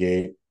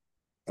navigate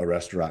a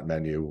restaurant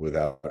menu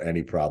without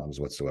any problems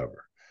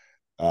whatsoever,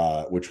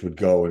 which would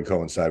go and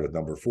coincide with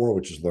number 4,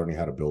 which is learning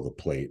how to build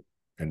a plate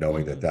and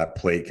knowing that that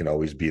plate can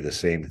always be the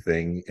same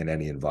thing in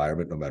any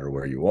environment, no matter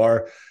where you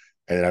are.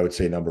 And then I would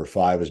say number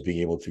 5 is being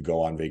able to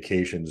go on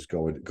vacations,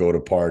 go to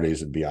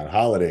parties and be on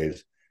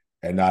holidays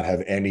and not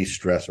have any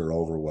stress or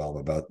overwhelm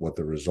about what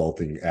the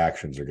resulting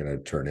actions are going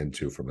to turn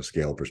into from a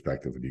scale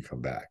perspective when you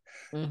come back.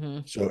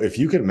 Mm-hmm. So if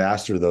you can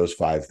master those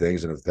 5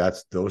 things, and if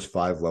that's those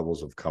 5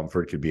 levels of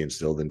comfort could be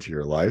instilled into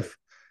your life,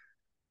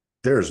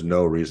 there's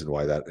no reason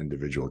why that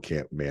individual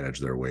can't manage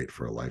their weight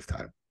for a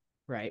lifetime.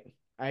 Right.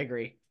 I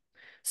agree.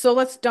 So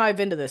let's dive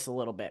into this a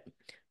little bit.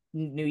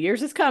 New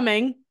Year's is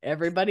coming.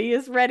 Everybody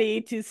is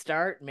ready to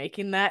start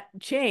making that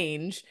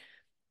change.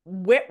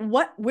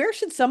 Where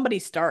should somebody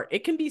start?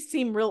 It can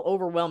seem real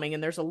overwhelming,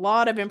 and there's a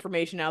lot of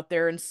information out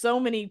there and so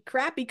many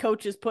crappy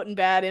coaches putting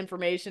bad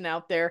information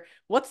out there.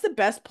 What's the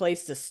best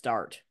place to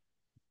start?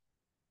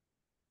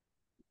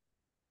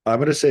 I'm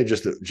going to say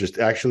just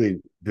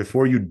actually,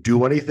 before you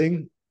do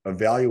anything,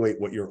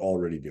 evaluate what you're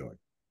already doing.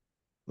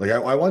 Like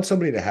I want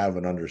somebody to have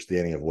an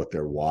understanding of what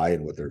their why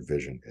and what their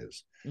vision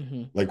is.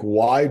 Mm-hmm. Like,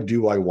 why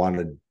do I want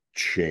to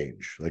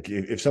change? Like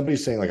if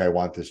somebody's saying like, I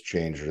want this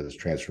change or this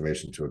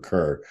transformation to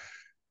occur,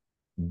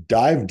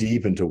 dive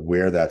deep into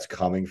where that's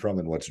coming from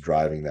and what's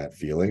driving that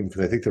feeling.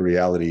 Because I think the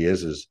reality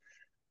is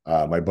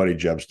my buddy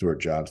Jeb Stewart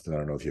Johnston, I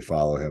don't know if you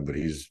follow him, but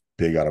he's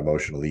big on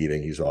emotional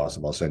eating. He's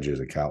awesome. I'll send you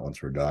his account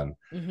once we're done.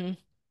 Mm-hmm.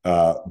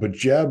 But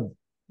Jeb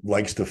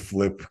likes to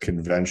flip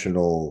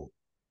conventional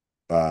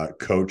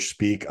coach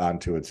speak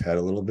onto its head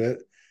a little bit.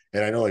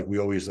 And I know like we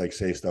always like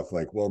say stuff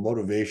like, well,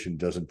 motivation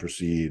doesn't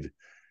precede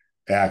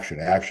action.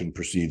 Action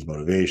precedes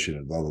motivation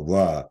and blah, blah,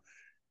 blah.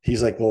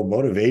 He's like, well,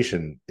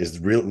 motivation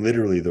is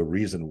literally the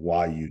reason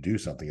why you do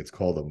something. It's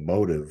called a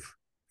motive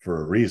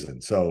for a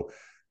reason. So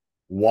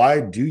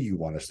why do you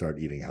want to start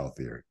eating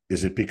healthier?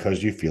 Is it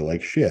because you feel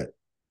like shit?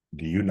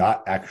 Do you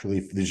not actually,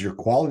 is your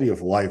quality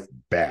of life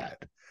bad?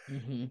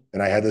 Mm-hmm.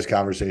 And I had this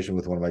conversation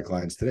with one of my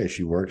clients today.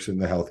 She works in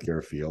the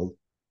healthcare field.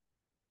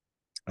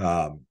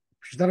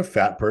 She's not a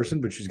fat person,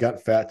 but she's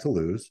got fat to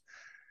lose.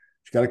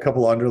 She's got a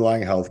couple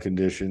underlying health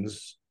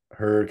conditions.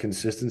 Her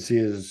consistency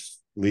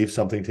leaves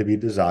something to be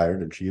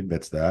desired, and she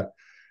admits that.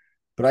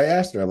 But I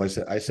asked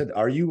her, I said,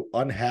 are you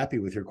unhappy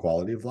with your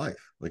quality of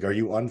life? Like, are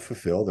you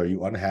unfulfilled? Are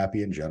you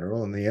unhappy in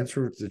general? And the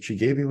answer that she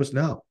gave me was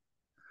no.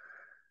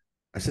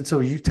 I said,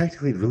 so you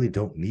technically really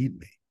don't need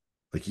me.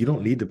 Like, you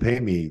don't need to pay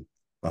me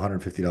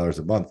 $150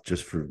 a month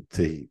just for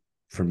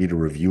me to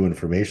review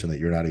information that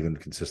you're not even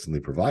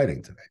consistently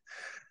providing to me.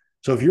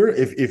 So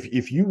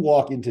if you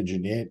walk into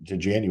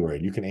January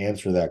and you can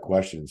answer that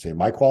question and say,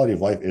 my quality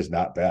of life is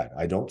not bad.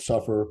 I don't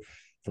suffer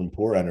from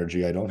poor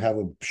energy. I don't have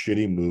a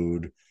shitty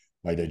mood.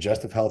 My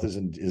digestive health is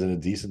in a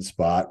decent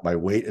spot. My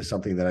weight is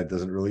something that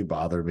doesn't really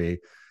bother me.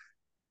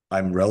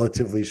 I'm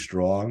relatively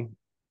strong.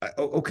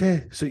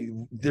 Okay. So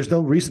there's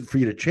no reason for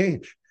you to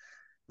change.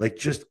 Like,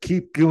 just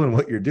keep doing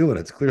what you're doing.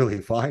 It's clearly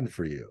fine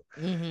for you.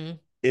 Mm-hmm.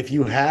 if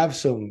you have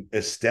some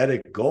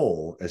aesthetic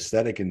goal,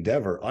 aesthetic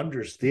endeavor,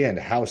 understand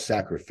how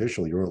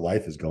sacrificial your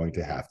life is going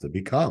to have to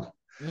become.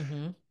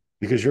 Mm-hmm.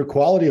 Because your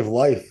quality of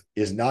life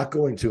is not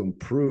going to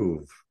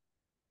improve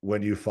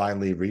when you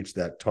finally reach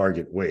that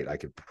target weight. I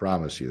can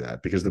promise you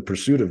that, because the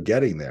pursuit of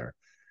getting there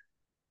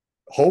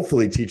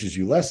hopefully teaches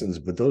you lessons,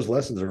 but those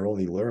lessons are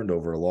only learned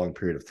over a long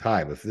period of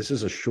time. If this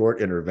is a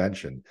short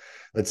intervention,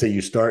 let's say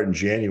you start in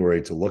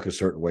January to look a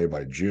certain way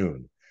by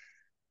June,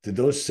 did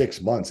those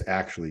 6 months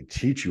actually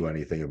teach you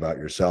anything about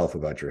yourself,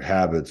 about your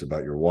habits,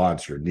 about your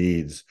wants, your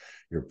needs,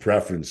 your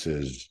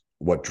preferences,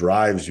 what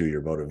drives you,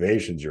 your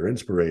motivations, your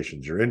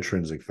inspirations, your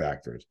intrinsic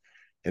factors?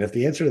 And if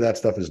the answer to that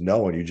stuff is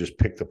no, and you just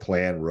picked a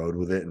plan, rode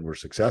with it, and were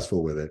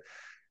successful with it,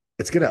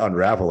 it's going to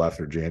unravel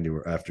after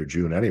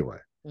June anyway.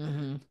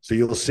 Mm-hmm. So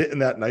you'll sit in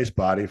that nice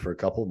body for a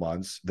couple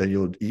months, then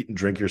you'll eat and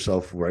drink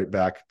yourself right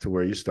back to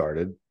where you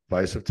started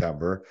by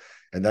September.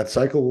 And that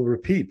cycle will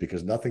repeat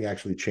because nothing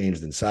actually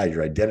changed inside.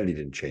 Your identity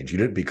didn't change. You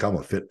didn't become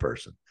a fit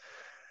person.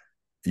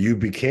 You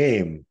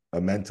became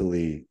a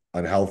mentally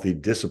unhealthy,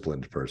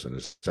 disciplined person,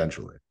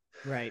 essentially.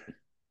 Right.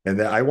 And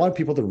then I want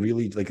people to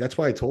really, like, that's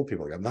why I told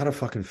people, like, I'm not a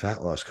fucking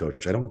fat loss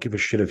coach. I don't give a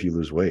shit if you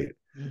lose weight.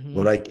 Mm-hmm.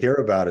 What I care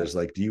about is,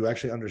 like, do you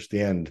actually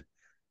understand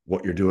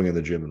what you're doing in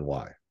the gym and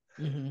why?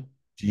 Mm-hmm.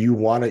 Do you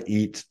want to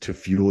eat to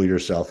fuel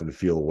yourself and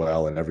feel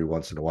well, and every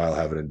once in a while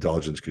have an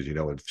indulgence because you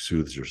know it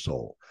soothes your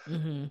soul?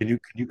 Mm-hmm. Can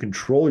you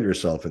control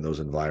yourself in those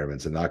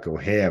environments and not go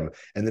ham?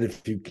 And then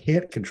if you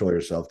can't control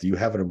yourself, do you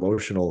have an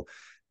emotional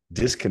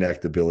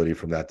disconnect ability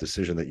from that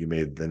decision that you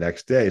made the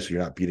next day, so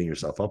you're not beating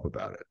yourself up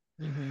about it?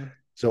 Mm-hmm.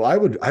 So I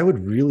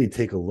would really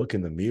take a look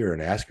in the mirror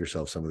and ask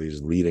yourself some of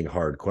these leading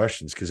hard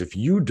questions, because if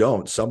you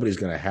don't, somebody's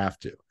going to have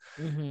to.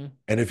 Mm-hmm.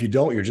 And if you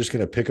don't, you're just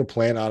going to pick a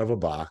plan out of a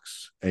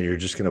box, and you're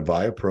just going to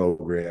buy a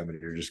program, and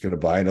you're just going to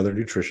buy another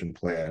nutrition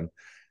plan,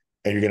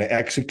 and you're going to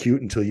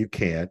execute until you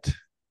can't.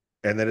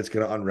 And then it's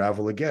going to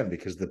unravel again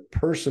because the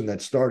person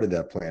that started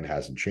that plan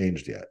hasn't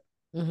changed yet.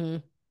 Mm-hmm.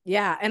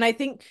 Yeah. And I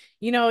think,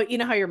 you know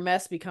how your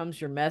mess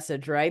becomes your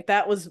message, right?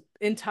 That was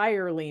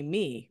entirely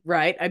me,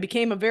 right? I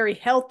became a very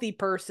healthy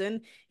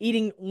person,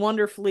 eating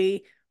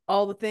wonderfully,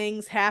 all the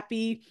things,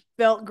 happy,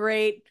 felt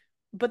great.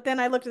 But then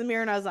I looked in the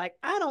mirror and I was like,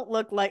 I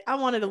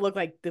wanted to look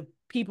like the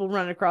people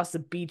running across the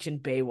beach in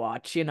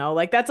Baywatch,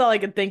 like that's all I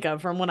could think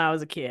of from when I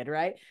was a kid,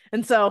 right?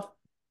 And so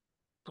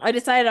I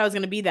decided I was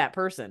going to be that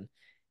person.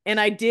 And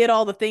I did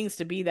all the things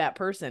to be that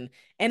person.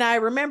 And I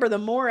remember the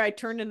more I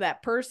turned into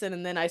that person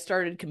and then I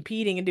started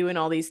competing and doing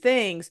all these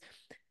things,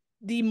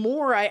 the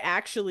more I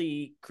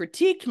actually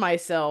critiqued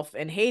myself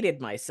and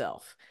hated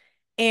myself.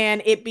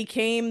 And it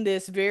became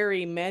this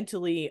very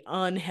mentally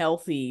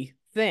unhealthy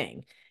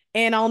thing.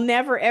 And I'll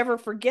never ever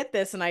forget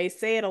this. And I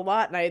say it a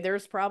lot. And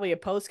there's probably a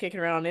post kicking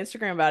around on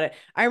Instagram about it.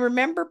 I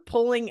remember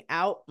pulling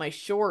out my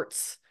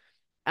shorts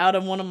out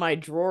of one of my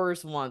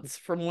drawers once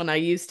from when I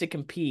used to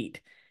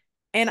compete.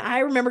 And I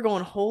remember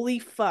going, holy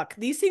fuck,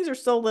 these things are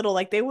so little,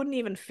 like they wouldn't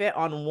even fit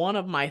on one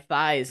of my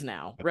thighs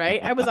now,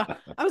 right? I was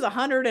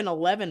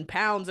 111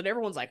 pounds, and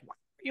everyone's like, wow,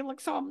 you look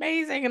so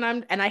amazing.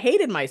 And I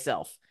hated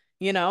myself,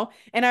 And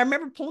I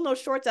remember pulling those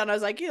shorts out, and I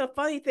was like,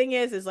 funny thing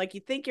is like you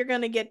think you're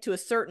gonna get to a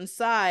certain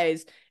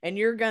size and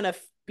you're gonna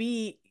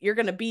be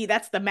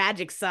that's the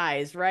magic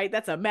size, right?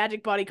 That's a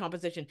magic body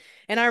composition.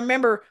 And I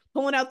remember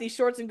pulling out these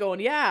shorts and going,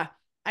 yeah,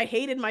 I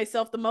hated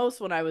myself the most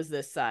when I was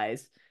this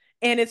size.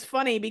 And it's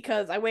funny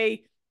because I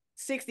weigh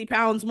 60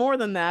 pounds more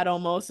than that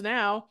almost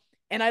now.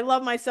 And I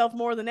love myself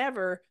more than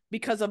ever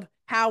because of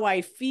how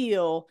I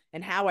feel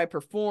and how I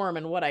perform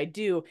and what I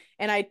do.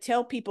 And I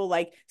tell people,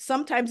 like,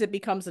 sometimes it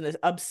becomes an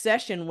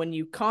obsession when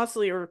you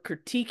constantly are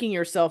critiquing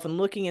yourself and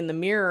looking in the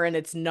mirror and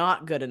it's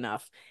not good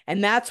enough.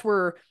 And that's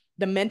where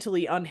the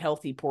mentally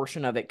unhealthy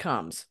portion of it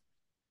comes.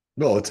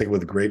 Well, it's like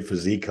with great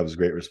physique comes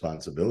great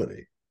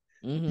responsibility.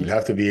 You Mm-hmm.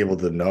 have to be able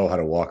to know how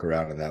to walk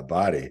around in that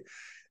body.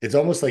 It's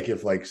almost like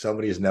if, like, it's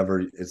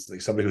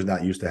like somebody who's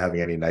not used to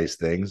having any nice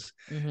things.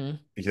 Mm-hmm.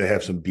 They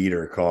have some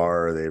beater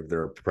car,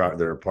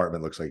 their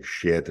apartment looks like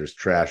shit, there's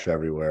trash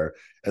everywhere,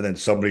 and then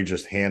somebody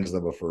just hands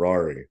them a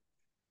Ferrari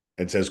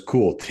and says,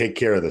 cool, take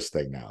care of this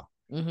thing now.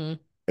 Mm-hmm.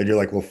 And you're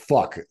like, well,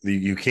 fuck,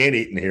 you can't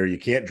eat in here, you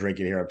can't drink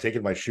in here, I'm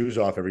taking my shoes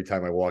off every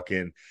time I walk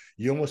in.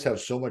 You almost have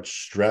so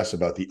much stress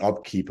about the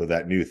upkeep of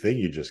that new thing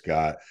you just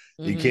got,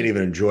 you can't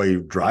even enjoy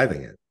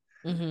driving it.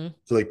 Mm-hmm.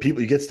 So, like,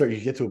 you get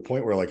to a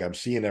point where, like, I'm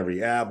seeing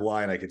every ab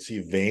line, I can see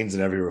veins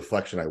in every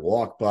reflection I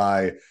walk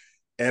by,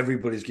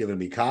 everybody's giving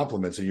me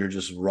compliments, and you're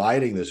just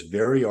riding this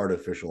very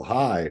artificial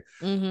high.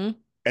 Mm-hmm.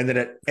 And then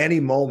at any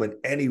moment,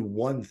 any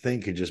one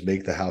thing could just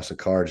make the house of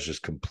cards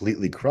just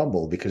completely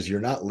crumble, because you're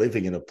not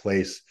living in a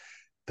place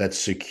that's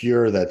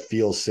secure, that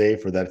feels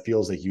safe, or that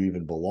feels like you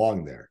even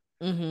belong there.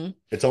 Mm-hmm.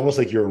 It's almost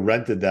like you're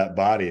rented that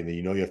body, and then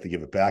you have to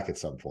give it back at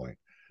some point.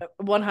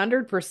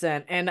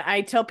 100%. And I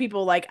tell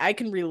people, like, I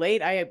can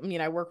relate. I mean,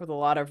 I work with a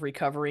lot of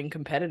recovering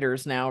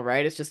competitors now,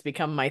 right? It's just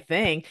become my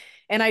thing.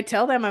 And I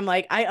tell them, I'm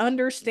like, I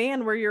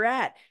understand where you're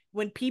at.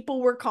 when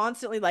people were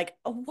constantly like,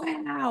 oh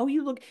wow,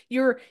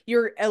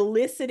 you're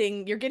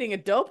eliciting, you're getting a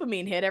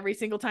dopamine hit every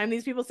single time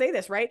these people say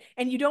this, right?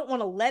 And you don't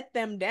want to let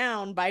them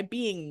down by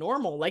being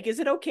normal. Like, is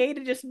it okay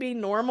to just be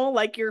normal?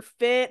 Like, you're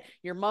fit,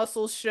 your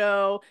muscles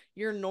show,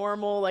 you're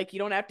normal, like you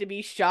don't have to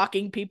be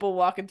shocking people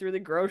walking through the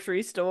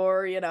grocery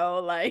store,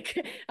 like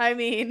I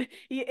mean,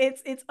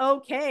 it's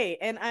okay.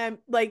 And I'm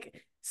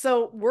like,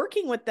 so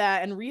working with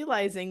that and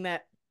realizing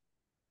that,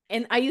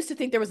 and I used to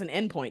think there was an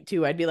endpoint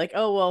too. I'd be like,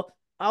 oh well,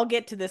 I'll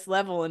get to this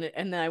level and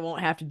then I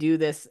won't have to do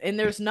this. And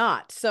there's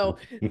not. So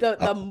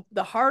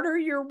the harder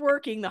you're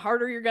working, the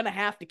harder you're gonna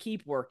have to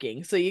keep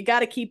working. So you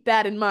got to keep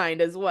that in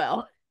mind as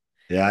well.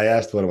 Yeah, I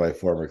asked one of my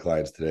former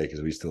clients today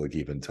because we still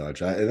keep in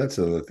touch. And that's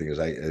the other thing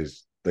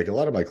is like a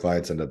lot of my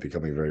clients end up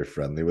becoming very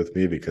friendly with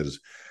me because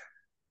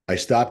I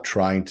stop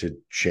trying to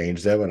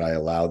change them and I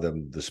allow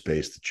them the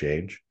space to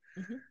change.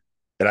 Mm-hmm.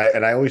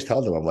 And I always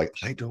tell them, I'm like,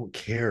 I don't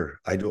care.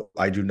 I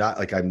do not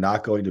like, I'm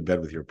not going to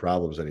bed with your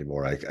problems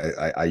anymore.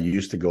 I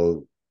used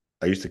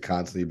to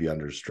constantly be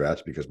under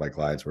stress because my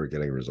clients weren't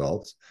getting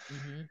results.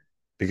 Mm-hmm.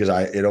 Because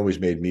it always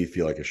made me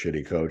feel like a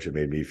shitty coach. It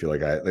made me feel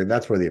like and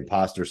that's where the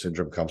imposter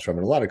syndrome comes from.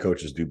 And a lot of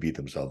coaches do beat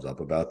themselves up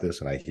about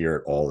this. And I hear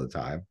it all the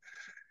time.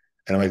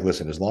 And I'm like,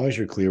 listen, as long as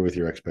you're clear with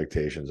your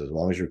expectations, as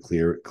long as you're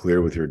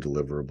clear with your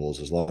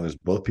deliverables, as long as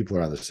both people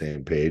are on the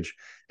same page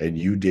and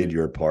you did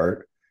your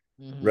part,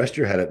 rest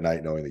your head at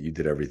night knowing that you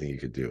did everything you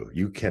could do.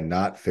 You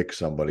cannot fix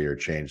somebody or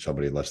change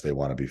somebody unless they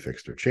want to be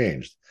fixed or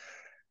changed.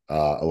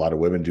 A lot of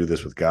women do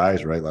this with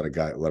guys, right?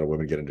 A lot of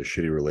women get into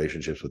shitty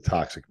relationships with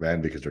toxic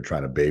men because they're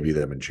trying to baby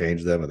them and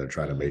change them, and they're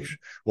trying to make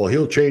well,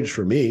 he'll change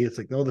for me. It's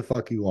like, no, the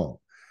fuck he won't.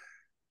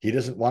 He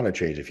doesn't want to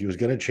change. If he was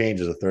going to change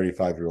as a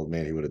 35-year-old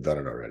man, he would have done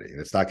it already. And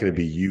it's not going to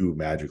be you,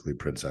 magically,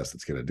 princess,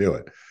 that's going to do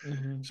it.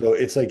 So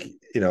it's like,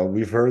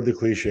 we've heard the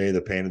cliche,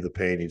 the pain of the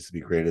pain needs to be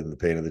greater than the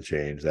pain of the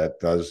change. That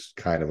does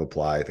kind of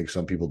apply. I think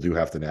some people do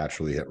have to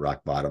naturally hit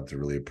rock bottom to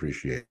really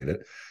appreciate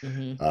it.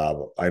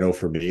 I know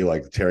for me,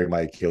 like tearing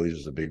my Achilles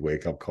is a big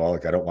wake-up call.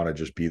 Like, I don't want to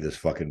just be this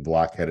fucking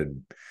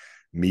block-headed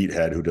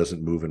meathead who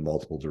doesn't move in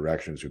multiple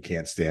directions, who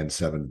can't stand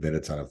 7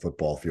 minutes on a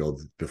football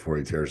field before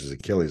he tears his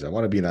Achilles. I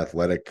want to be an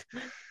athletic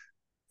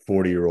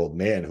 40-year-old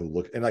man who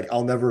look, and like,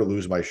 I'll never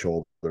lose my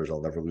shoulders.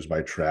 I'll never lose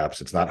my traps.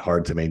 It's not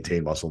hard to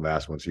maintain muscle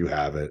mass once you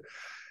have it.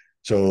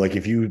 So like,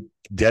 if you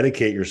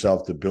dedicate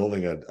yourself to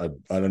building an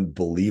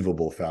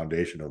unbelievable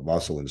foundation of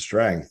muscle and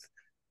strength,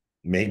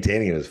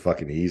 maintaining it is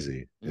fucking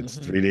easy. It's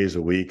 3 days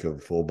a week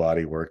of full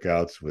body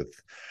workouts with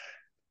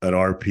an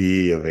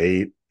RP of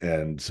 8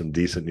 and some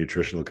decent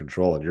nutritional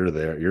control, and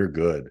you're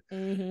good.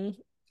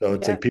 So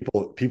it's like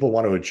people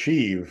want to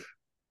achieve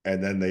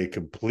and then they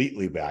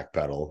completely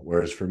backpedal.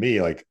 Whereas for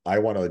me, like, I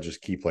want to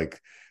just keep like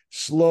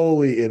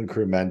slowly,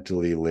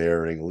 incrementally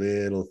layering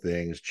little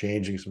things,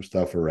 changing some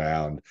stuff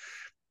around,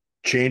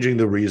 changing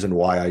the reason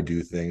why I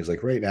do things.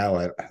 Like right now,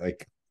 I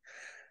like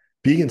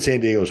being in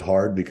San Diego is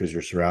hard because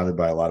you're surrounded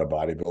by a lot of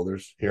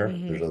bodybuilders here.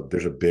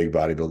 There's a big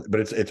bodybuilding, but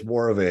it's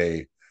more of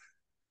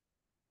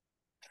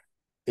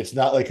it's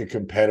not like a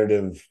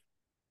competitive,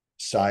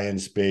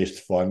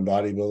 science-based, fun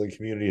bodybuilding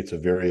community. It's a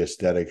very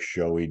aesthetic,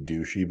 showy,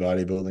 douchey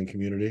bodybuilding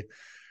community.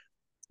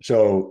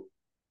 So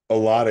a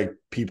lot of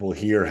people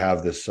here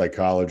have this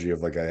psychology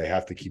of like, I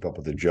have to keep up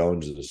with the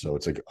Joneses. So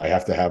it's like, I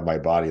have to have my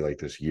body like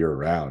this year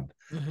round.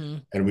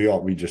 And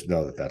we just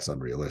know that that's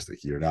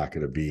unrealistic. You're not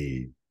going to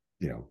be,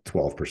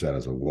 12%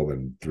 as a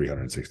woman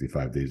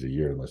 365 days a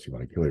year unless you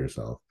want to kill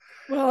yourself.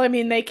 Well, I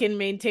mean, they can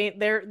maintain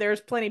there's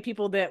plenty of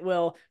people that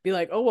will be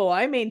like, oh, well,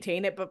 I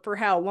maintain it, but for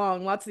how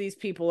long? Lots of these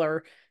people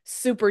are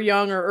super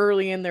young or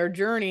early in their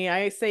journey.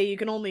 I say you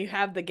can only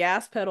have the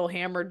gas pedal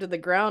hammered to the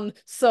ground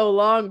so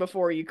long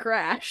before you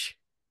crash.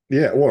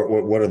 Yeah, or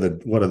what are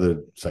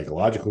the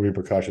psychological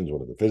repercussions?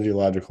 What are the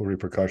physiological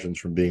repercussions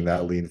from being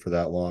that lean for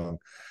that long?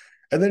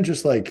 And then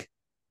just like,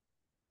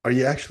 are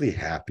you actually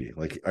happy?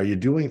 Like, are you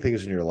doing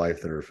things in your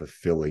life that are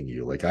fulfilling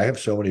you? Like, I have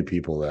so many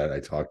people that I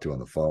talk to on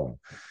the phone,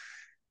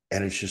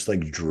 and it's just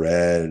like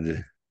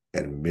dread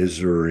and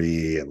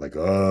misery and like,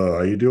 oh,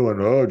 how you doing?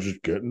 Oh,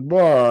 just getting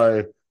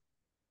by.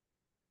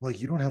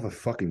 Like, you don't have a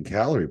fucking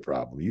calorie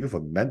problem. You have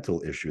a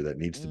mental issue that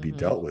needs to be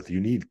dealt with.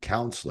 You need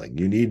counseling.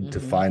 You need to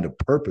find a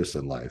purpose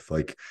in life.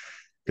 Like,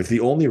 if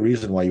the only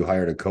reason why you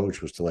hired a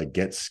coach was to like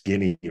get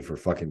skinny for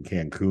fucking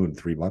Cancun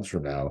 3 months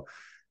from now,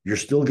 you're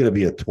still going to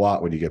be a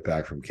twat when you get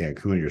back from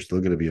Cancun. You're still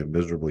going to be a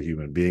miserable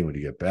human being when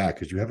you get back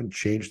because you haven't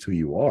changed who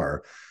you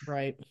are.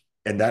 Right.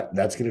 And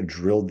that's going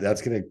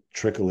to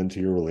trickle into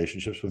your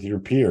relationships with your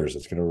peers.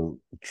 It's going to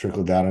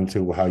trickle down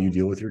into how you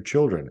deal with your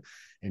children,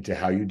 into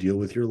how you deal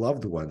with your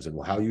loved ones, and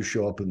how you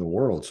show up in the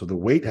world. So the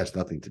weight has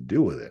nothing to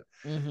do with it.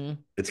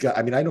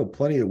 I know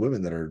plenty of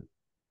women that are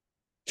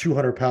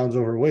 200 pounds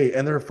overweight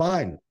and they're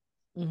fine.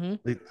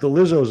 Like the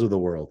Lizzos of the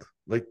world.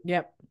 Like,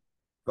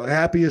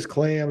 happy as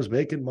clams,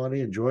 making money,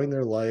 enjoying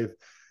their life,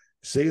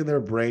 singing their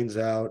brains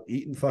out,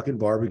 eating fucking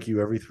barbecue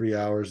every 3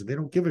 hours, and they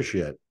don't give a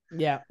shit.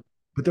 Yeah.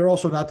 But they're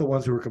also not the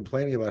ones who are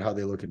complaining about how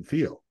they look and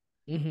feel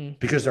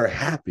because they're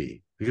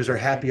happy,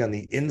 on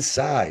the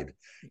inside.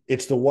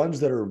 It's the ones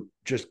that are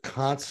just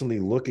constantly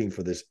looking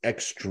for this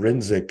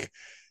extrinsic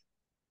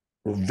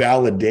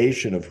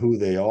validation of who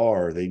they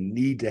are. They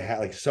need to have,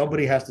 like,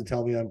 somebody has to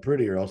tell me I'm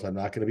pretty or else I'm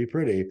not going to be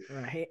pretty.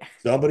 Right.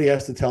 Somebody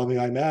has to tell me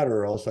I matter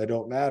or else I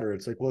don't matter.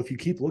 It's like, well, if you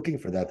keep looking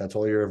for that, that's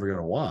all you're ever going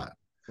to want.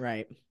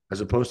 Right. As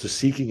opposed to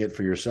seeking it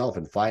for yourself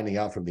and finding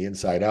out from the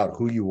inside out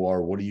who you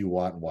are, what do you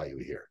want, and why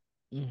you're here.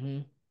 Mm-hmm.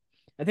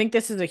 I think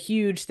this is a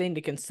huge thing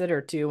to consider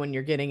too when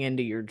you're getting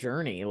into your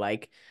journey.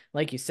 Like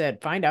you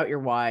said, find out your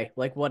why.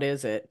 Like, what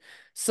is it?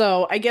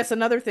 So I guess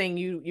another thing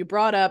you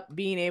brought up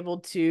being able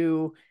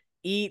to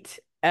eat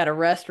at a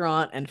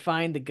restaurant and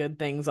find the good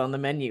things on the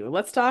menu.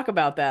 Let's talk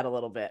about that a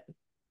little bit.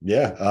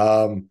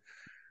 Yeah.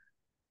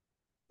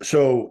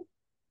 So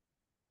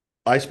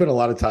I spent a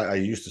lot of time. I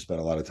used to spend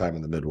a lot of time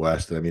in the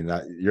Midwest. And I mean,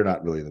 you're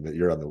not really in the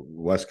you're on the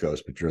West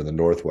Coast, but you're in the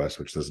Northwest,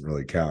 which doesn't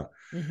really count.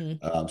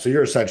 Mm-hmm. So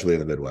you're essentially in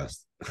the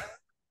Midwest.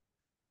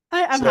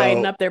 I'm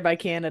hiding up there by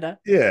Canada.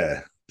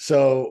 Yeah.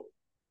 So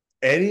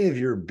any of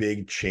your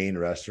big chain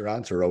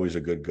restaurants are always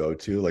a good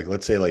go-to. Like,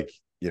 let's say, like,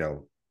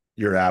 your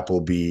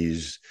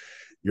Applebee's,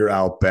 your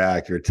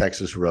Outback, your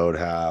Texas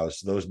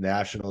Roadhouse, those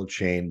national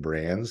chain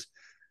brands.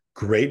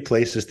 Great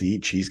places to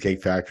eat.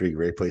 Cheesecake Factory,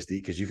 great place to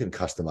eat because you can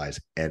customize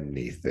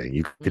anything.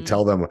 You could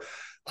tell them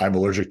I'm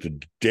allergic to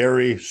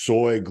dairy,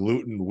 soy,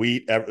 gluten,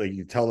 wheat, everything.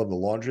 You tell them the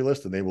laundry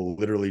list, and they will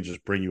literally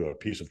just bring you a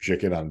piece of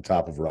chicken on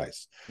top of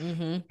rice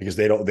because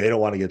they don't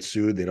want to get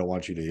sued. They don't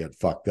want you to get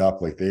fucked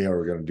up. Like, they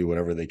are going to do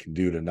whatever they can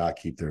do to not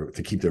keep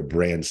their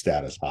brand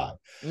status high.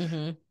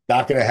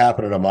 Not going to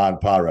happen at a mom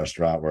and pop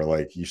restaurant where,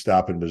 like, you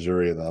stop in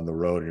Missouri and on the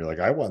road and you're like,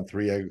 I want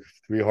three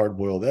hard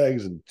boiled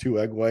eggs and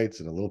 2 egg whites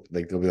and a little.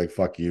 They'll be like,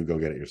 fuck you, go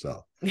get it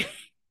yourself.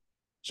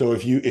 So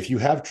if you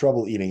have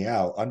trouble eating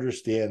out,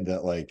 understand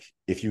that, like,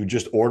 if you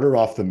just order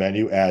off the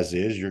menu as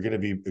is, you're going to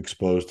be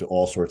exposed to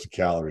all sorts of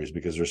calories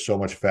because there's so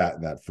much fat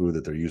in that food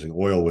that they're using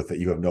oil with that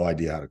you have no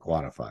idea how to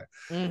quantify.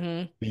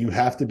 You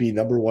have to be,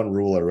 number one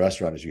rule at a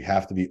restaurant is you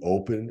have to be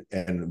open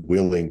and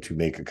willing to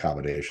make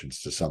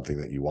accommodations to something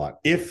that you want.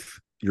 If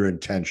your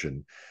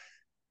intention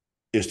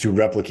is to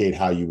replicate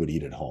how you would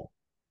eat at home.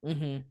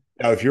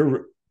 Now, if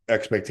your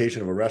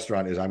expectation of a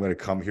restaurant is I'm going to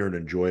come here and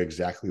enjoy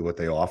exactly what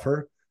they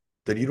offer,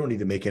 then you don't need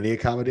to make any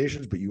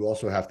accommodations, but you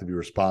also have to be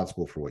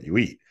responsible for what you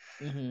eat.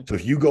 So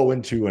if you go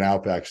into an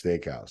Outback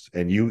Steakhouse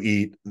and you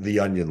eat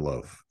the onion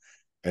loaf,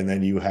 and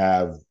then you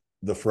have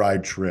the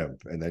fried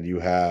shrimp, and then you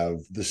have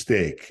the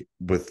steak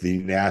with the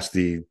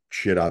nasty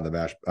shit on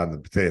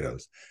the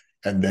potatoes,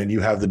 and then you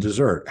have the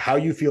dessert, how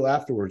you feel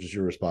afterwards is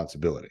your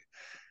responsibility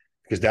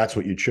because that's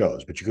what you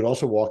chose. But you could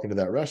also walk into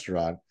that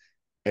restaurant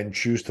and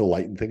choose to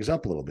lighten things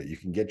up a little bit. You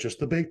can get just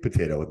the baked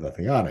potato with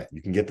nothing on it.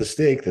 You can get the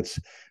steak that's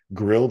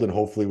grilled and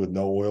hopefully with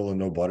no oil and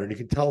no butter. And you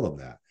can tell them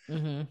that.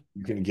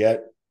 You can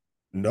get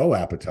no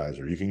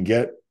appetizer. You can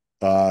get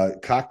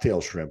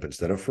cocktail shrimp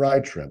instead of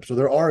fried shrimp. So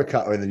there are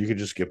and then you can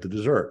just skip the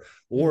dessert.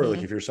 Or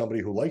like if you're somebody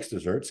who likes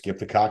dessert, skip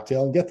the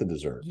cocktail and get the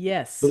dessert.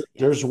 Yes. So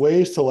there's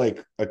ways to,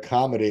 like,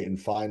 accommodate and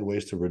find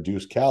ways to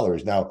reduce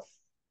calories. Now,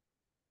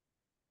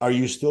 are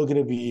you still going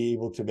to be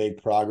able to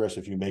make progress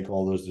if you make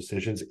all those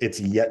decisions? It's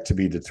yet to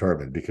be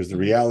determined because the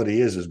reality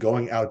is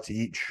going out to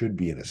eat should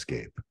be an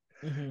escape.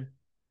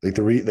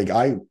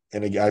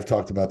 I've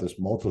talked about this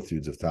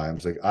multitudes of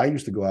times. Like, I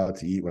used to go out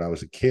to eat when I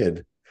was a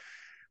kid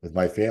with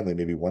my family,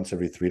 maybe once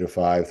every 3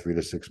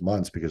 to 6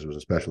 months because it was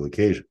a special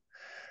occasion.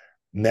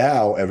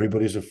 Now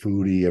everybody's a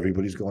foodie.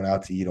 Everybody's going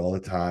out to eat all the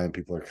time.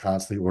 People are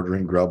constantly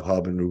ordering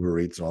Grubhub and Uber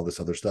Eats and all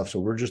this other stuff. So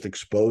we're just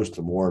exposed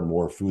to more and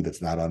more food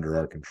that's not under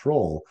our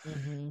control.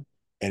 And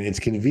it's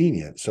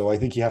convenient. So I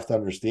think you have to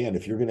understand,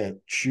 if you're going to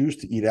choose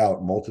to eat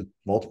out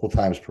multiple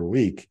times per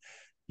week,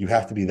 you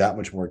have to be that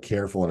much more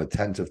careful and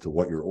attentive to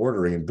what you're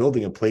ordering. And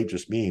building a plate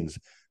just means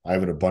I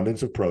have an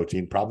abundance of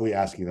protein, probably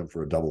asking them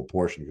for a double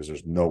portion because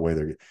there's no way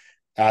they're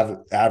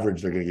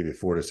average. They're going to give you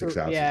 4 to 6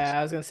 ounces. Yeah,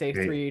 I was going to say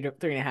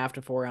 3.5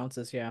 to 4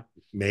 ounces. Yeah,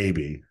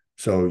 maybe.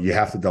 So you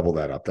have to double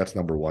that up. That's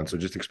number one. So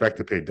just expect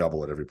to pay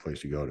double at every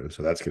place you go to.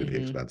 So that's going to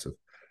be expensive.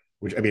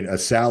 Which, I mean, a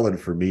salad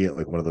for me at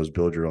like one of those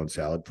build your own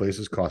salad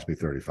places cost me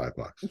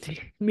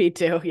 $35. Me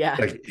too. Yeah.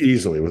 Like,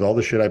 easily, with all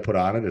the shit I put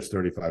on it, it's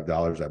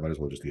 $35. I might as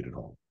well just eat it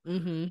home.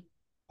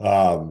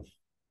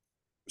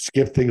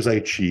 Skip things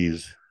like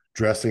cheese,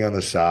 dressing on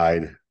the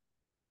side,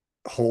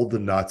 hold the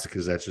nuts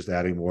because that's just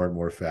adding more and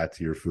more fat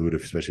to your food,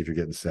 especially if you're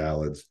getting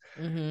salads.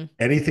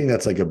 Anything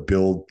that's like a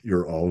build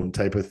your own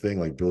type of thing,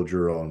 like build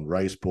your own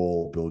rice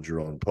bowl, build your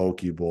own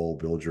poke bowl,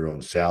 build your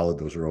own salad.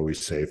 Those are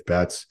always safe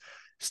bets.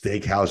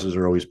 Steakhouses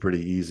are always pretty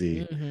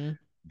easy.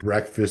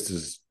 Breakfast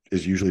is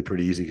usually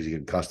pretty easy because you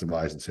can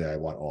customize and say, I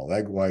want all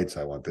egg whites.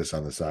 I want this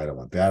on the side. I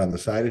want that on the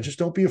side. And just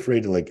don't be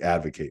afraid to, like,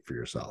 advocate for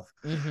yourself.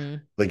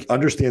 Like,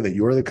 understand that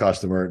you're the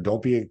customer.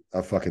 Don't be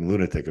a fucking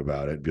lunatic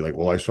about it. Be like,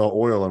 well, I saw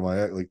oil on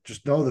my egg. Like,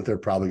 just know that they're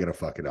probably going to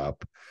fuck it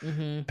up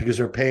because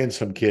they're paying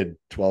some kid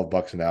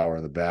 $12 an hour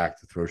in the back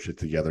to throw shit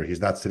together.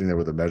 He's not sitting there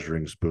with a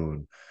measuring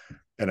spoon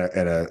and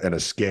a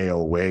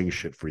scale weighing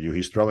shit for you.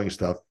 He's throwing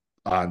stuff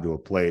onto a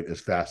plate as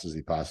fast as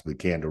he possibly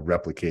can to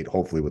replicate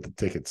hopefully what the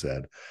ticket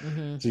said.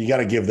 So you got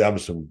to give them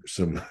some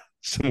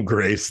some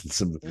grace and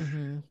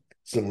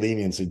some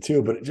leniency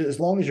too. But just, as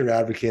long as you're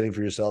advocating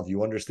for yourself,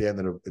 you understand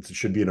that it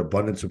should be an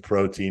abundance of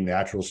protein,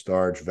 natural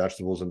starch,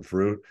 vegetables, and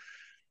fruit.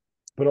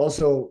 But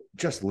also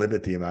just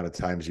limit the amount of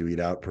times you eat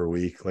out per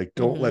week. Like,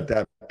 don't let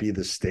that be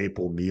the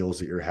staple meals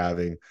that you're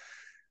having.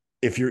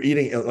 If you're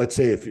eating, let's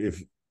say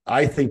if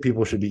I think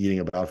people should be eating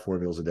about 4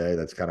 meals a day.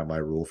 That's kind of my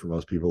rule for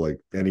most people. Like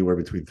anywhere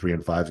between 3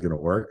 and 5 is going to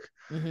work.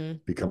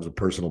 Becomes a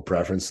personal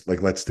preference.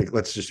 Like let's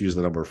just use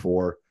the number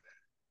 4.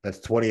 That's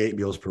 28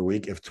 meals per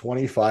week. If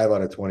 25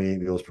 out of 28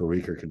 meals per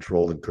week are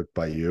controlled and cooked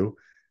by you,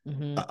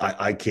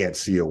 I can't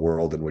see a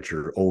world in which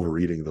you're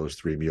overeating those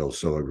 3 meals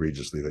so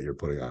egregiously that you're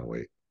putting on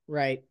weight.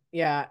 Right.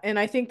 Yeah. And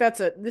I think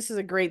this is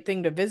a great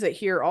thing to visit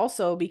here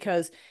also,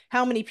 because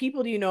how many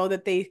people do you know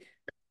that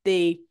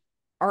they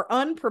are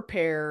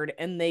unprepared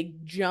and they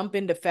jump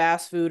into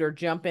fast food or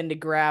jump in to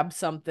grab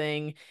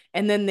something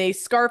and then they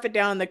scarf it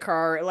down in the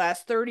car. It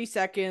lasts 30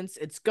 seconds.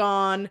 It's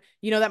gone.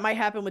 That might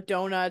happen with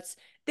donuts.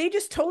 They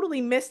just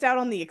totally missed out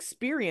on the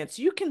experience.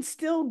 You can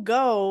still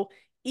go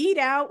eat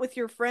out with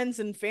your friends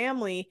and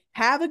family,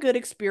 have a good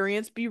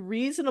experience, be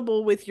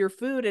reasonable with your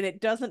food, and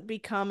it doesn't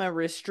become a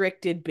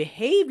restricted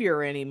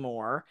behavior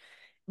anymore,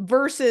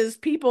 versus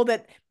people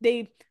that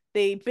they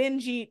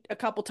binge eat a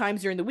couple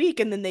times during the week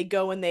and then they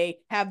go and they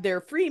have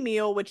their free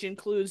meal, which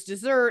includes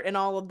dessert and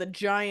all of the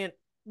giant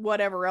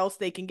whatever else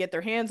they can get their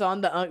hands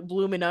on, the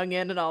blooming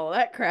onion and all of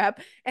that crap.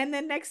 And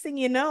then next thing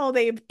you know,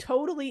 they've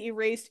totally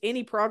erased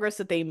any progress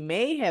that they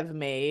may have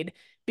made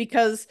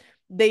because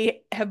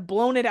they have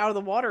blown it out of the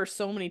water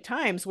so many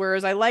times.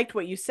 Whereas I liked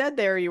what you said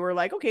there. You were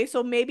like, okay,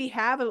 so maybe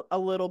have a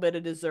little bit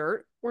of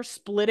dessert or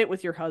split it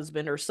with your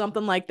husband or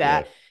something like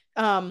that.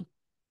 Yeah.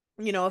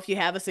 If you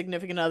have a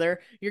significant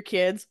other, your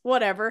kids,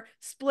 whatever,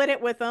 split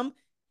it with them,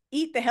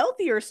 eat the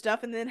healthier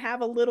stuff, and then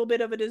have a little bit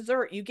of a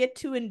dessert. You get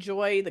to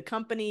enjoy the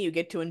company. You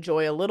get to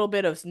enjoy a little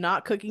bit of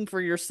not cooking for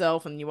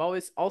yourself. And you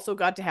always also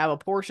got to have a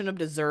portion of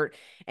dessert,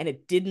 and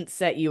it didn't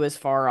set you as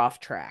far off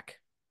track.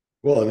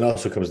 Well, and it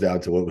also comes down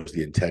to what was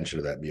the intention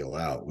of that meal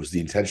out. Was the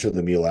intention of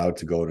the meal out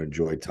to go and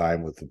enjoy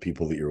time with the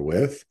people that you're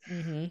with?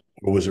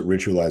 Or was it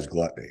ritualized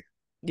gluttony?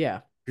 Yeah.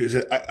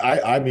 Because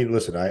I mean,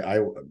 listen,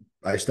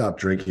 I stopped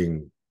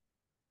drinking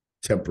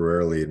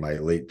temporarily in my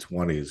late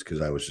 20s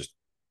because I was just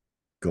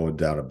going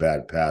down a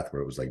bad path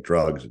where it was like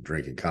drugs and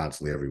drinking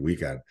constantly every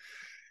weekend.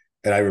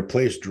 And I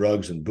replaced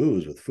drugs and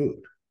booze with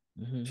food.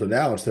 So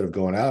now instead of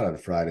going out on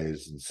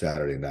Fridays and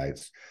Saturday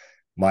nights,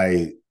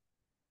 my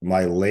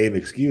lame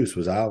excuse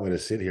was, I'm going to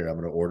sit here, I'm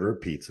going to order a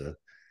pizza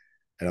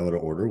and I'm going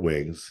to order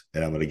wings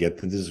and I'm going to get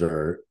the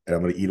dessert and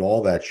I'm going to eat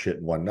all that shit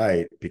in one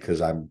night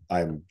because I'm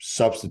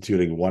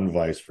substituting one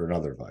vice for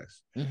another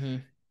vice.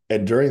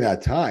 And during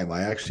that time,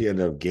 I actually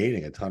ended up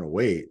gaining a ton of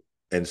weight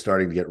and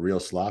starting to get real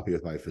sloppy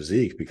with my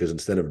physique because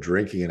instead of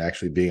drinking and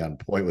actually being on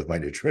point with my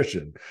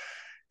nutrition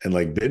and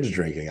like binge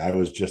drinking, I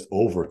was just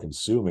over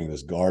consuming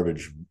this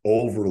garbage,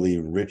 overly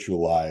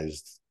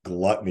ritualized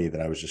gluttony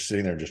that I was just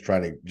sitting there just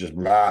trying to just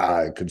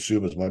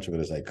consume as much of it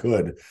as I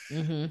could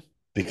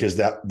because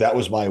that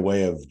was my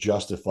way of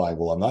justifying,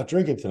 well, I'm not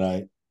drinking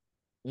tonight.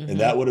 And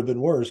that would have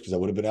been worse because I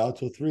would have been out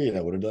till 3 and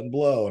I would have done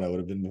blow and I would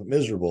have been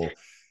miserable.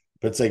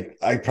 But it's like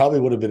I probably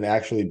would have been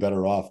actually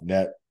better off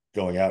net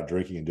going out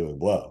drinking and doing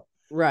blow.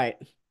 Right.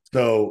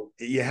 So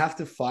you have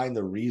to find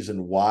the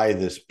reason why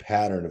this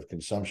pattern of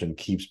consumption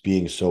keeps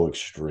being so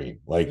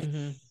extreme. Like,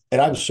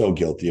 and I'm so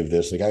guilty of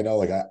this. Like, I know,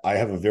 like I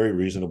have a very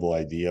reasonable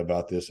idea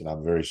about this and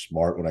I'm very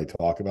smart when I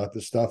talk about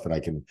this stuff and I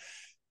can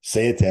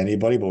say it to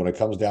anybody. But when it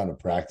comes down to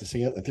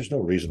practicing it, like there's no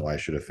reason why I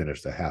should have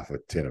finished a half a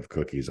tin of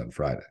cookies on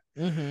Friday.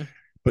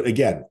 But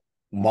again,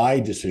 my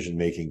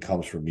decision-making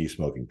comes from me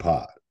smoking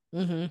pot.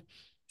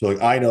 So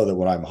like, I know that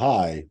when I'm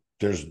high,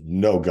 there's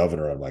no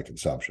governor on my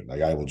consumption.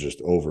 Like I will just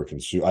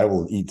overconsume. I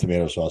will eat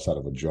tomato sauce out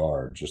of a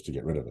jar just to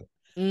get rid of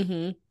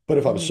it. But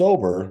if I'm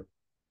sober,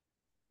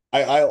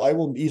 I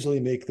will easily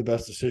make the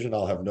best decision.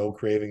 I'll have no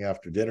craving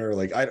after dinner.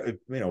 Like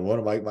one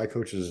of my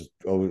coaches,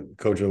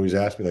 coach always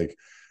asked me like,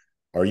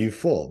 are you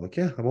full? I'm like,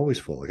 yeah, I'm always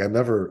full. Like I'm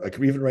never, like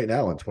even right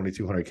now on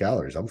 2,200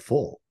 calories, I'm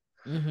full.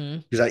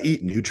 Because I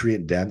eat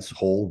nutrient dense,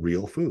 whole,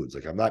 real foods.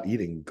 Like I'm not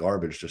eating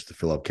garbage just to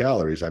fill up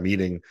calories. I'm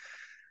eating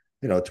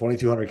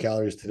 2,200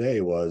 calories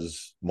today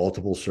was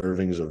multiple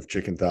servings of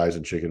chicken thighs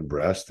and chicken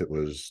breast. It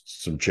was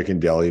some chicken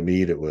deli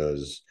meat. It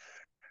was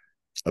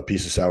a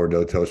piece of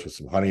sourdough toast with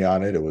some honey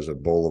on it. It was a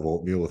bowl of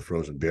oatmeal with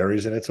frozen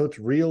berries in it. So it's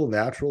real,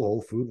 natural,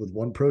 whole food with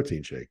one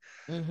protein shake.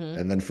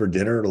 And then for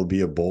dinner, it'll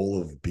be a bowl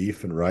of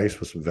beef and rice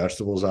with some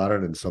vegetables on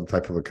it and some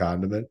type of a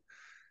condiment.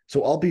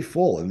 So I'll be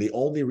full. And the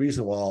only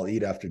reason why I'll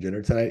eat after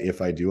dinner tonight,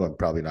 if I do, I'm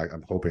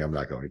hoping I'm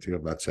not going to.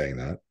 I'm not saying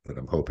that, but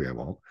I'm hoping I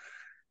won't.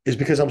 Is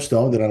because I'm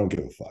stoned and I don't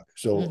give a fuck.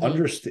 So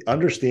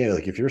understand,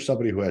 like if you're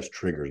somebody who has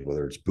triggers,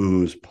 whether it's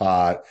booze,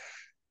 pot,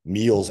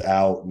 meals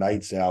out,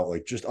 nights out,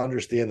 like just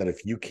understand that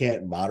if you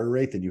can't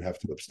moderate, then you have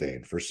to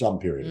abstain for some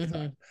period of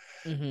time.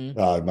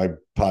 My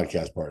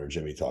podcast partner,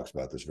 Jimmy, talks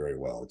about this very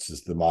well. It's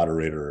just the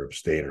moderator or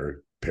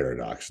abstainer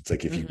paradox. It's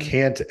like if you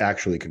can't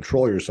actually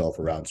control yourself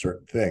around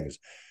certain things,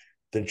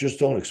 then just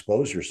don't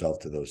expose yourself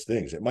to those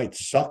things. It might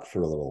suck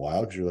for a little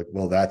while because you're like,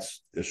 well,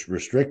 it's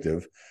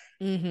restrictive.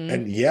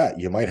 And yeah,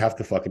 you might have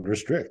to fucking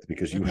restrict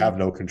because you have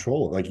no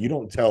control. Like, you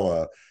don't tell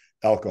a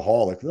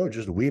alcoholic, no,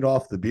 just wean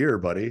off the beer,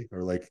 buddy,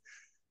 or like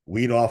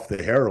wean off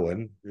the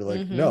heroin. You're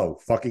like, no,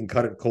 fucking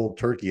cut it cold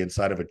turkey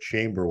inside of a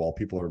chamber while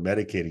people are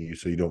medicating you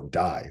so you don't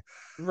die.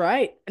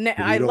 Right. And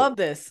I love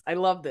this. I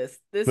love this.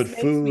 This But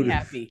makes me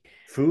happy.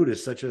 food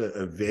is such an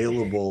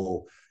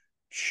available,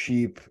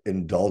 cheap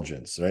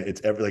indulgence, right?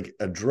 It's like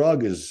a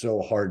drug is so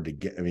hard to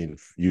get. I mean,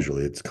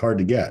 usually it's hard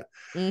to get.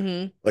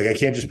 Like, I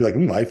can't just be like,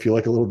 I feel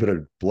like a little bit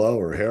of blow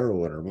or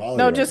heroin or Molly.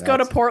 No, right just now.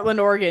 go to Portland,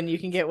 Oregon. You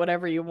can get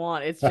whatever you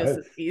want. It's just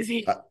as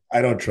easy.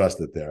 I don't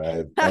trust it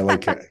there. I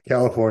like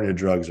California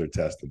drugs are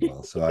tested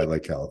well, so I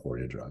like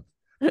California drugs.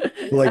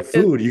 But like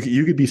food,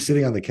 you could be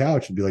sitting on the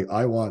couch and be like,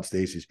 I want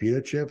Stacy's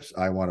pita chips,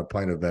 I want a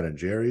pint of Ben and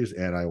Jerry's,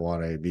 and I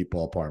want a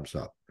meatball parm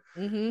sub.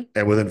 And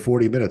within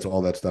 40 minutes,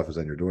 all that stuff is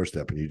on your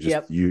doorstep, and you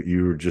just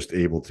you're just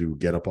able to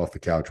get up off the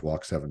couch,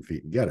 walk 7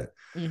 feet, and get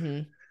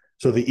it.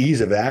 So the ease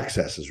of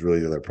access is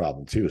really the other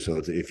problem too. So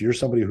if you're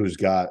somebody who's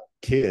got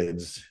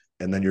kids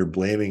and then you're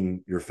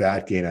blaming your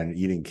fat gain on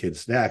eating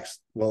kids snacks,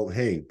 well,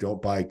 hey, don't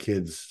buy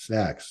kids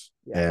snacks.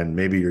 And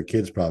maybe your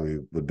kids probably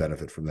would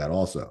benefit from that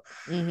also.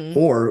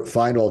 Or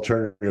find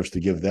alternatives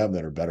to give them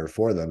that are better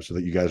for them so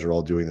that you guys are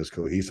all doing this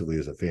cohesively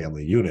as a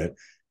family unit.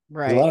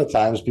 Right. A lot of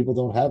times people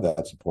don't have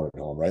that support at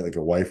home, right? Like,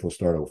 a wife will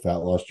start a fat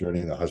loss journey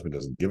and the husband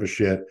doesn't give a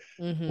shit,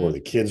 or the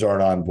kids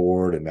aren't on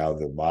board. And now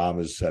the mom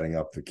is setting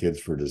up the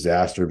kids for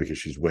disaster because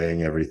she's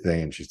weighing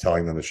everything and she's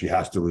telling them that she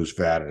has to lose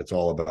fat and it's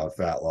all about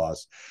fat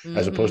loss,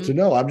 as opposed to,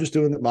 no, I'm just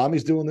doing that.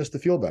 Mommy's doing this to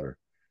feel better.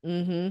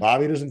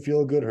 Mommy doesn't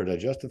feel good. Her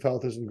digestive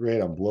health isn't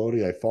great. I'm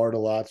bloated. I fart a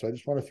lot. So I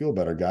just want to feel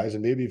better, guys.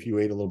 And maybe if you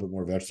ate a little bit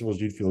more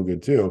vegetables, you'd feel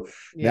good too.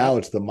 Now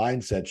it's the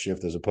mindset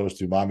shift, as opposed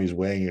to mommy's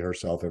weighing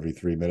herself every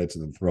 3 minutes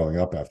and then throwing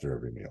up after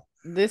every meal.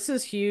 This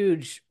is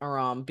huge,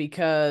 Aram,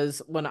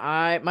 because when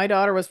my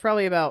daughter was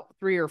probably about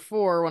 3 or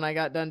 4 when I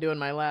got done doing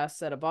my last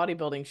set of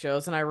bodybuilding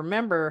shows. And I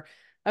remember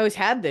I always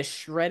had this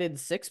shredded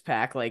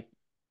 6-pack, like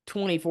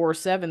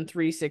 24/7,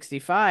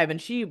 365.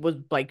 And she was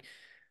like,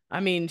 I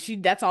mean,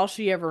 that's all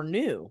she ever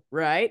knew,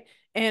 right?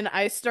 And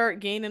I start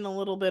gaining a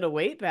little bit of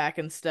weight back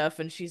and stuff,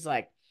 and she's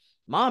like,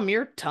 Mom,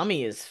 your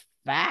tummy is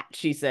fat,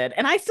 she said.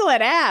 And I still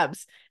had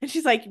abs. And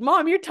she's like,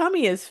 Mom, your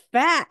tummy is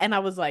fat. And I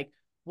was like,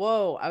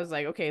 whoa. I was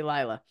like, okay,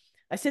 Lila.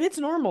 I said, it's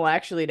normal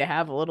actually to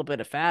have a little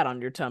bit of fat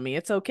on your tummy.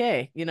 It's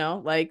okay.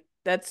 Like,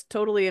 that's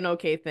totally an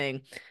okay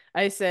thing.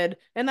 I said,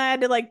 and I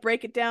had to like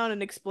break it down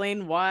and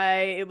explain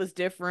why it was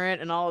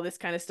different and all of this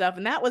kind of stuff.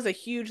 And that was a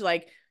huge,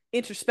 like,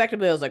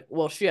 introspectively, I was like,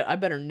 well, shit, I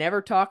better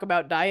never talk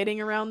about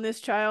dieting around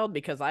this child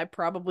because I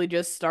probably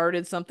just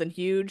started something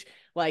huge.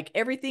 Like,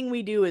 everything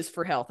we do is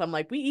for health. I'm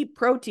like, we eat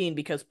protein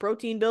because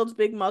protein builds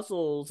big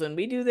muscles, and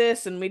we do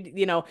this, and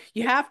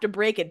you have to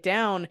break it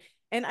down.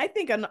 And I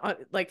think,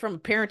 like, from a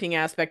parenting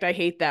aspect, I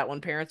hate that when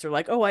parents are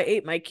like, oh, I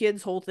ate my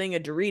kid's whole thing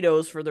of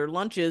Doritos for their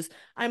lunches.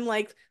 I'm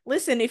like,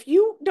 listen, if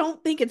you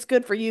don't think it's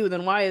good for you,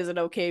 then why is it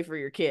okay for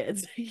your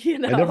kids? I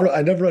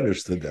never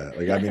understood that.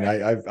 Like, I mean,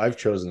 I've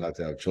chosen not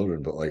to have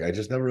children, but like, I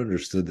just never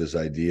understood this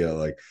idea.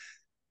 Like,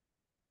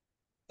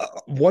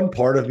 one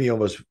part of me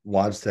almost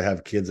wants to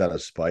have kids out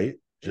of spite,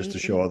 just to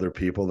show other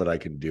people that I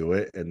can do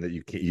it and that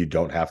you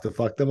don't have to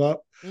fuck them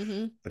up.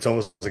 It's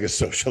almost like a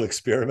social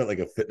experiment, like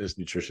a fitness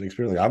nutrition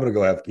experiment. Like, I'm going to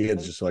go have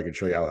kids just so I can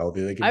show you how healthy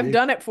they can be. I've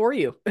done it for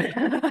you.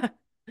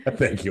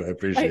 Thank you. I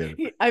appreciate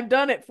it. I've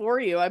done it for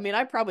you. I mean,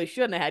 I probably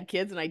shouldn't have had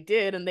kids, and I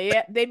did, and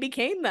they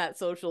became that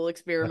social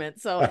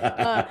experiment. So,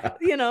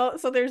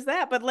 so there's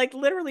that. But like,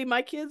 literally,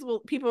 my kids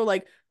people are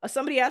like,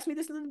 somebody asked me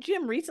this in the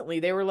gym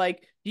recently. They were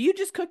like, do you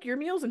just cook your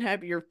meals and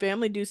have your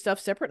family do stuff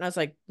separate? And I was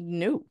like,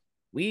 no.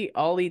 We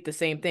all eat the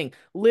same thing.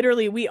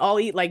 Literally, we all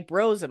eat like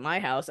bros at my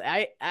house.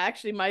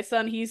 My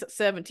son, he's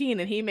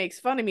 17, and he makes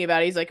fun of me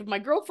about it. He's like, if my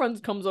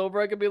girlfriend comes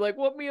over, I could be like,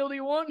 what meal do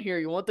you want here?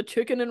 You want the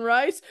chicken and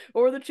rice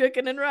or the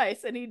chicken and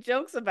rice? And he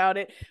jokes about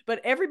it.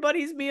 But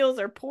everybody's meals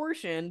are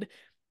portioned,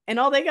 and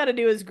all they got to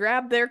do is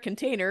grab their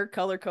container,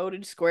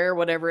 color-coded, square,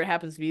 whatever it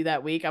happens to be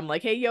that week. I'm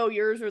like, hey, yo,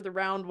 yours are the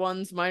round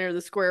ones, mine are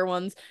the square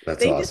ones.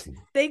 That's awesome.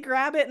 They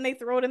grab it and they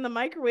throw it in the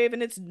microwave,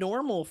 and it's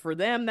normal for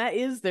them. That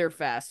is their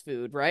fast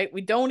food, right?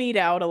 We don't eat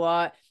out a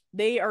lot.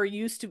 They are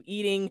used to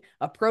eating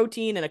a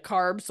protein and a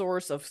carb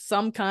source of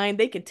some kind.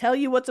 They can tell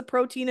you what's a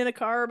protein and a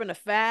carb and a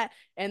fat,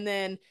 and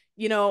then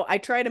I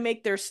try to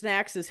make their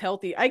snacks as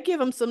healthy. I give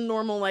them some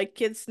normal, like,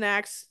 kid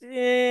snacks,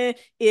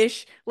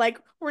 ish. Like,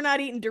 we're not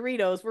eating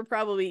Doritos. We're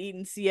probably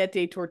eating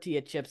Siete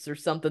tortilla chips or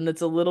something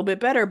that's a little bit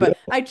better. But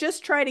I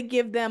just try to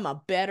give them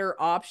a better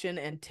option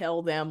and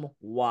tell them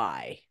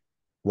why.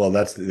 Well,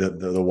 that's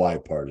the why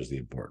part is the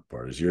important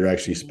part. Is you're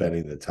actually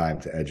spending the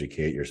time to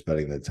educate. You're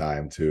spending the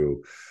time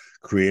to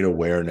create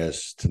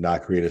awareness, to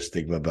not create a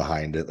stigma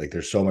behind it. Like,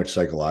 there's so much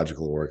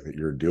psychological work that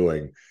you're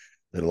doing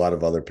that a lot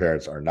of other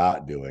parents are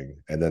not doing.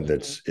 And then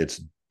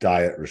it's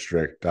diet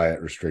restrict,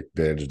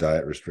 binge,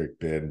 diet restrict,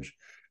 binge.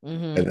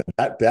 And then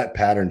that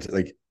pattern,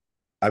 like,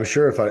 I'm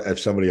sure if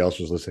somebody else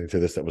was listening to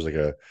this, that was like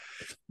a,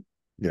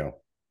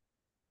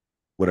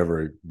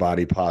 whatever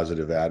body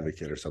positive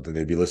advocate or something,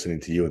 they'd be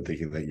listening to you and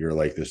thinking that you're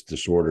like this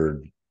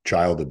disordered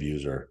child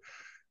abuser.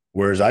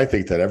 Whereas I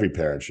think that every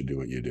parent should do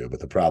what you do. But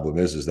the problem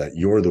is that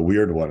you're the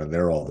weird one and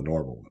they're all the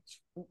normal ones.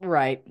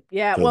 Right.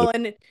 Yeah. So Well,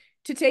 and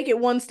to take it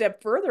one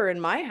step further in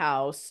my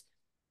house,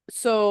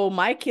 so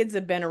my kids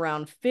have been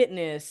around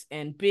fitness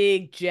and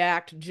big,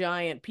 jacked,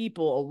 giant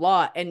people a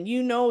lot. And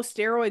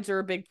steroids are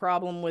a big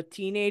problem with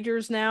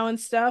teenagers now and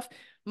stuff.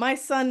 My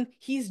son,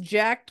 he's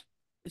jacked,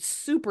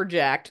 super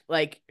jacked,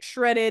 like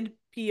shredded,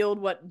 peeled,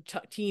 what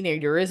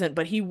teenager isn't,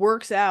 but he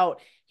works out.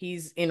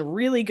 He's in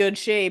really good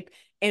shape.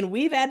 And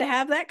we've had to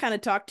have that kind of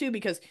talk too,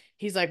 because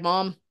he's like,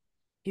 Mom,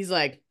 he's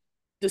like,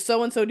 does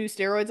so and so do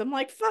steroids? I'm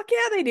like, fuck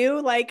yeah, they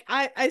do. Like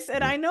I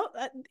said, I know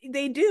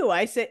they do.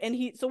 I said,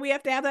 so we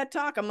have to have that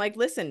talk. I'm like,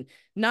 listen,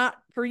 not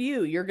for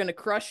you. You're going to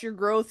crush your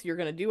growth. You're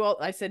going to do all.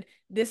 I said,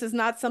 this is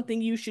not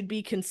something you should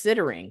be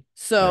considering.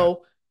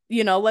 So,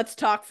 let's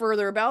talk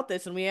further about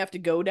this. And we have to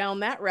go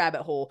down that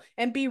rabbit hole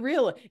and be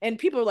real. And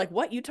people are like,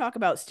 what? You talk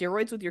about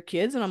steroids with your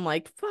kids? And I'm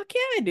like, fuck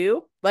yeah, I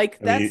do. Like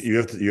that's, you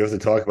have to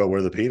talk about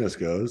where the penis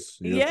goes.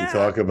 You have to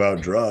talk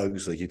about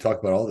drugs. Like you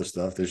talk about all this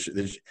stuff.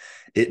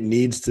 It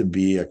needs to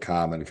be a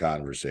common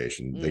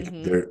conversation.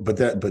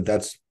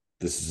 This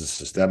is a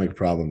systemic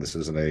problem. This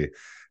isn't a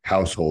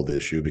household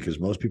issue because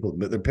most people,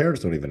 their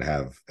parents don't even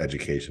have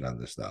education on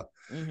this stuff.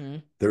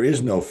 There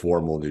is no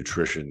formal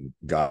nutrition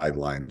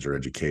guidelines or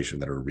education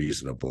that are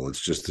reasonable. It's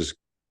just this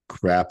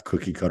crap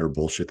cookie cutter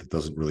bullshit that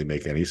doesn't really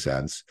make any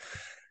sense.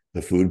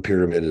 The food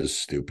pyramid is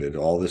stupid.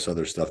 All this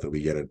other stuff that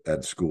we get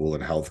at school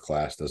and health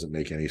class doesn't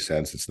make any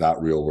sense. It's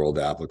not real world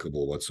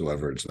applicable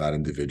whatsoever. It's not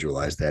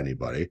individualized to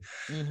anybody.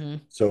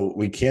 So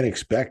we can't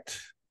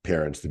expect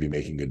parents to be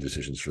making good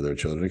decisions for their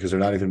children because they're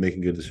not even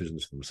making good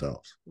decisions for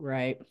themselves.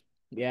 Right.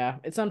 Yeah.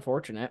 It's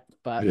unfortunate,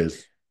 but it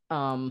is.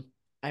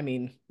 I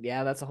mean,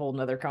 yeah, that's a whole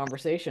nother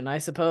conversation, I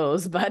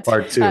suppose. But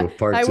part two.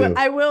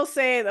 I will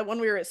say that when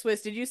we were at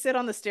Swiss, did you sit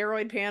on the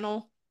steroid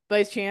panel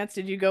by chance?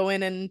 Did you go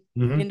in and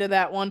into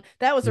that one?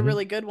 That was a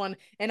really good one.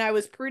 And I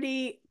was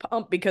pretty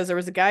pumped because there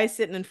was a guy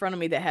sitting in front of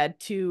me that had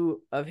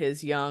two of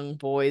his young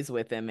boys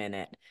with him in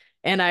it.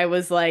 And I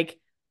was like,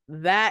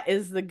 that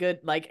is the good,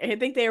 like, I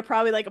think they were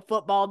probably like a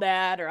football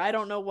dad or I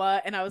don't know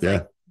what. And I was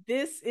like,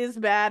 this is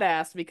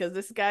badass because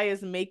this guy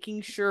is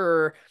making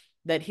sure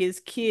that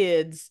his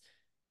kids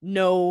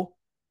know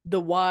the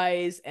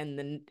whys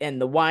and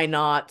the why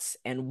nots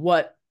and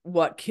what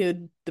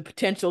could the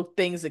potential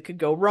things that could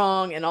go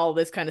wrong and all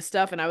this kind of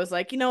stuff. And I was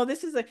like,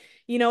 this is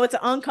it's an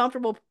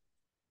uncomfortable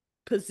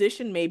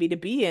position maybe to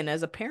be in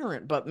as a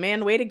parent, but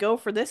man, way to go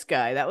for this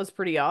guy. That was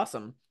pretty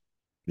awesome.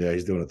 Yeah,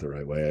 he's doing it the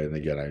right way. And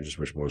again, I just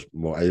wish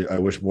I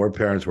wish more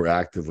parents were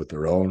active with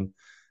their own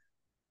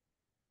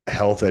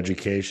health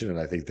education, and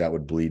I think that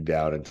would bleed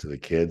down into the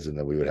kids, and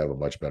then we would have a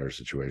much better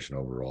situation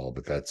overall.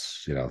 But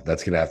that's going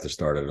to have to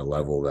start at a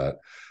level that,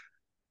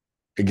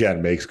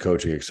 again, makes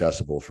coaching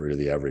accessible for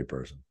the every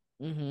person.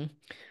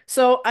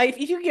 So, if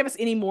you could give us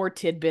any more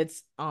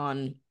tidbits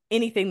on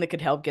anything that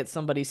could help get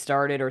somebody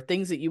started, or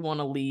things that you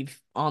want to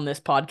leave on this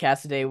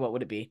podcast today, what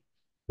would it be?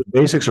 The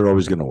basics are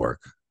always going to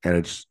work, and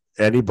it's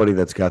anybody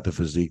that's got the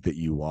physique that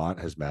you want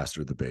has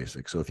mastered the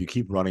basics. So if you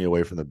keep running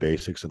away from the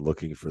basics and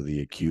looking for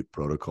the acute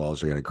protocols,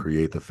 you're going to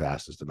create the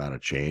fastest amount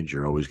of change.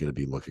 You're always going to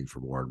be looking for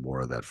more and more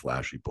of that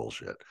flashy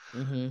bullshit.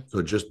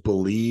 So just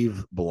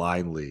believe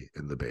blindly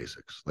in the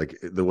basics, like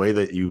the way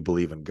that you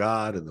believe in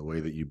God and the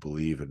way that you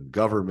believe in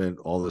government,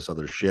 all this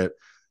other shit.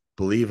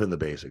 Believe in the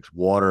basics: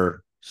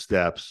 water,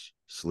 steps,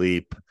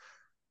 sleep,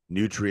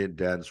 nutrient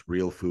dense,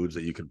 real foods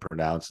that you can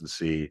pronounce and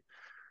see,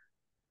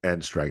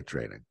 and strength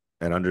training.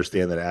 And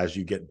understand that as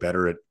you get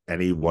better at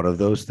any one of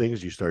those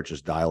things, you start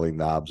just dialing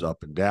knobs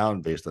up and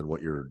down based on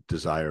what your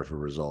desire for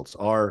results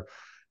are.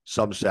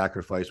 Some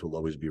sacrifice will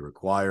always be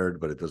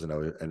required, but it doesn't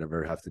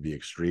ever have to be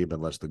extreme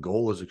unless the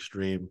goal is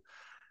extreme.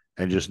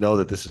 And just know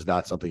that this is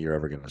not something you're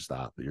ever going to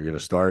stop. You're going to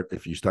start.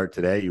 If you start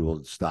today, you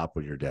will stop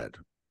when you're dead.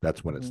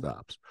 That's when it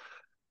stops.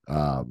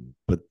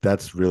 But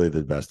that's really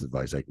the best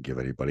advice I can give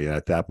anybody. And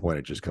at that point,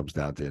 it just comes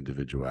down to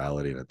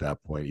individuality. And at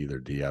that point, either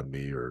DM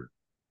me or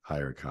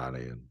hire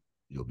Connie and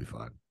you'll be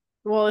fine.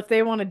 Well, if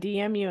they want to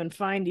DM you and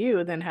find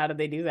you, then how do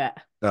they do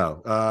that?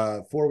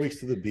 4 weeks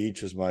to the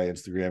beach is my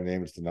Instagram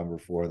name. It's the number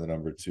 4 and the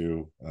number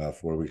 2.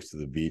 4 weeks to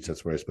the beach.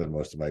 That's where I spend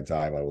most of my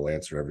time. I will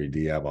answer every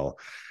DM. I'll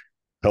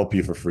help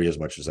you for free as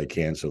much as I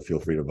can. So feel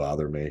free to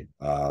bother me.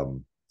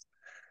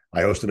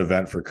 I host an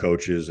event for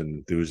coaches and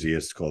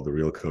enthusiasts called the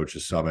Real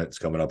Coaches Summit. It's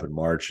coming up in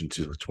March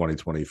into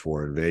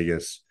 2024 in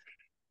Vegas.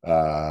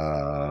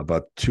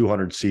 About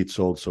 200 seats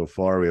sold so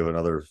far. We have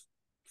another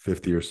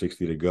 50 or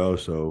 60 to go.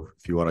 So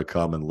if you want to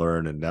come and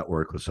learn and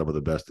network with some of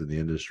the best in the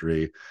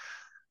industry,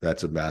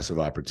 that's a massive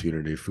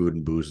opportunity. Food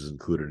and booze is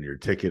included in your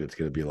ticket. It's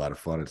going to be a lot of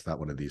fun. It's not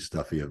one of these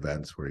stuffy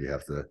events where you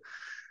have to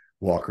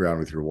walk around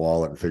with your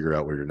wallet and figure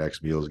out where your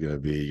next meal is going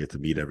to be. You get to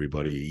meet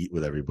everybody, you eat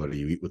with everybody,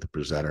 you eat with the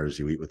presenters,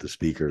 you eat with the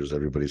speakers.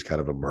 Everybody's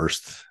kind of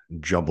immersed,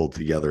 jumbled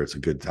together. It's a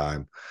good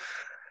time.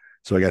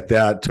 So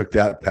I took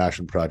that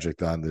passion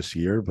project on this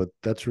year, but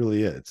that's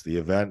really it. It's the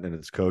event and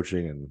it's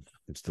coaching, and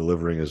it's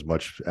delivering as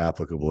much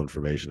applicable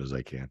information as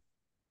I can.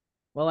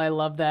 Well, I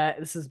love that.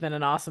 This has been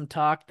an awesome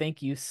talk.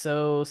 Thank you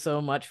so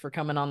much for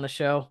coming on the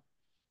show.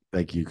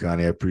 Thank you,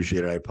 Connie. I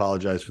appreciate it. I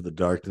apologize for the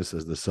darkness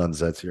as the sun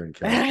sets here in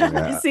California.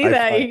 I see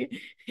that.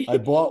 I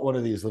bought one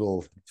of these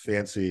little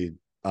fancy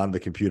on the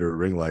computer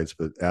ring lights,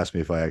 but asked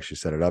me if I actually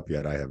set it up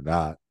yet. I have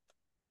not.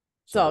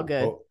 It's all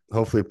good.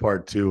 Hopefully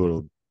part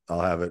 2,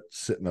 I'll have it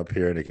sitting up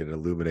here and it can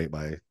illuminate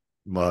my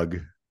mug.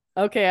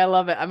 Okay, I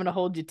love it. I'm going to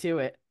hold you to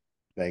it.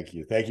 Thank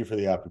you. Thank you for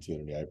the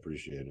opportunity. I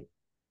appreciate it.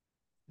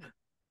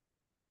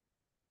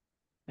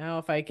 Now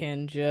if I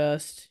can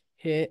just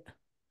hit,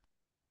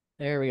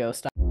 there we go,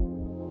 stop.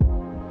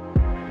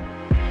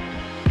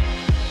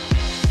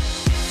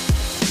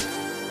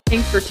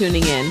 Thanks for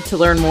tuning in. To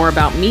learn more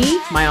about me,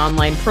 my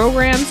online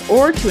programs,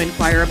 or to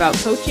inquire about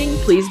coaching,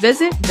 please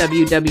visit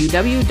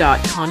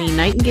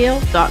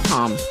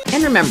www.connienightingale.com.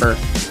 And remember,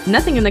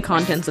 nothing in the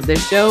contents of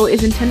this show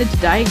is intended to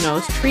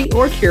diagnose, treat,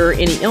 or cure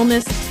any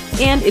illness,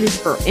 and it is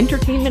for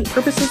entertainment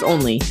purposes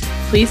only.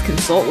 Please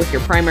consult with your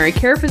primary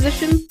care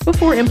physician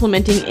before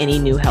implementing any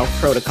new health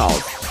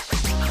protocols.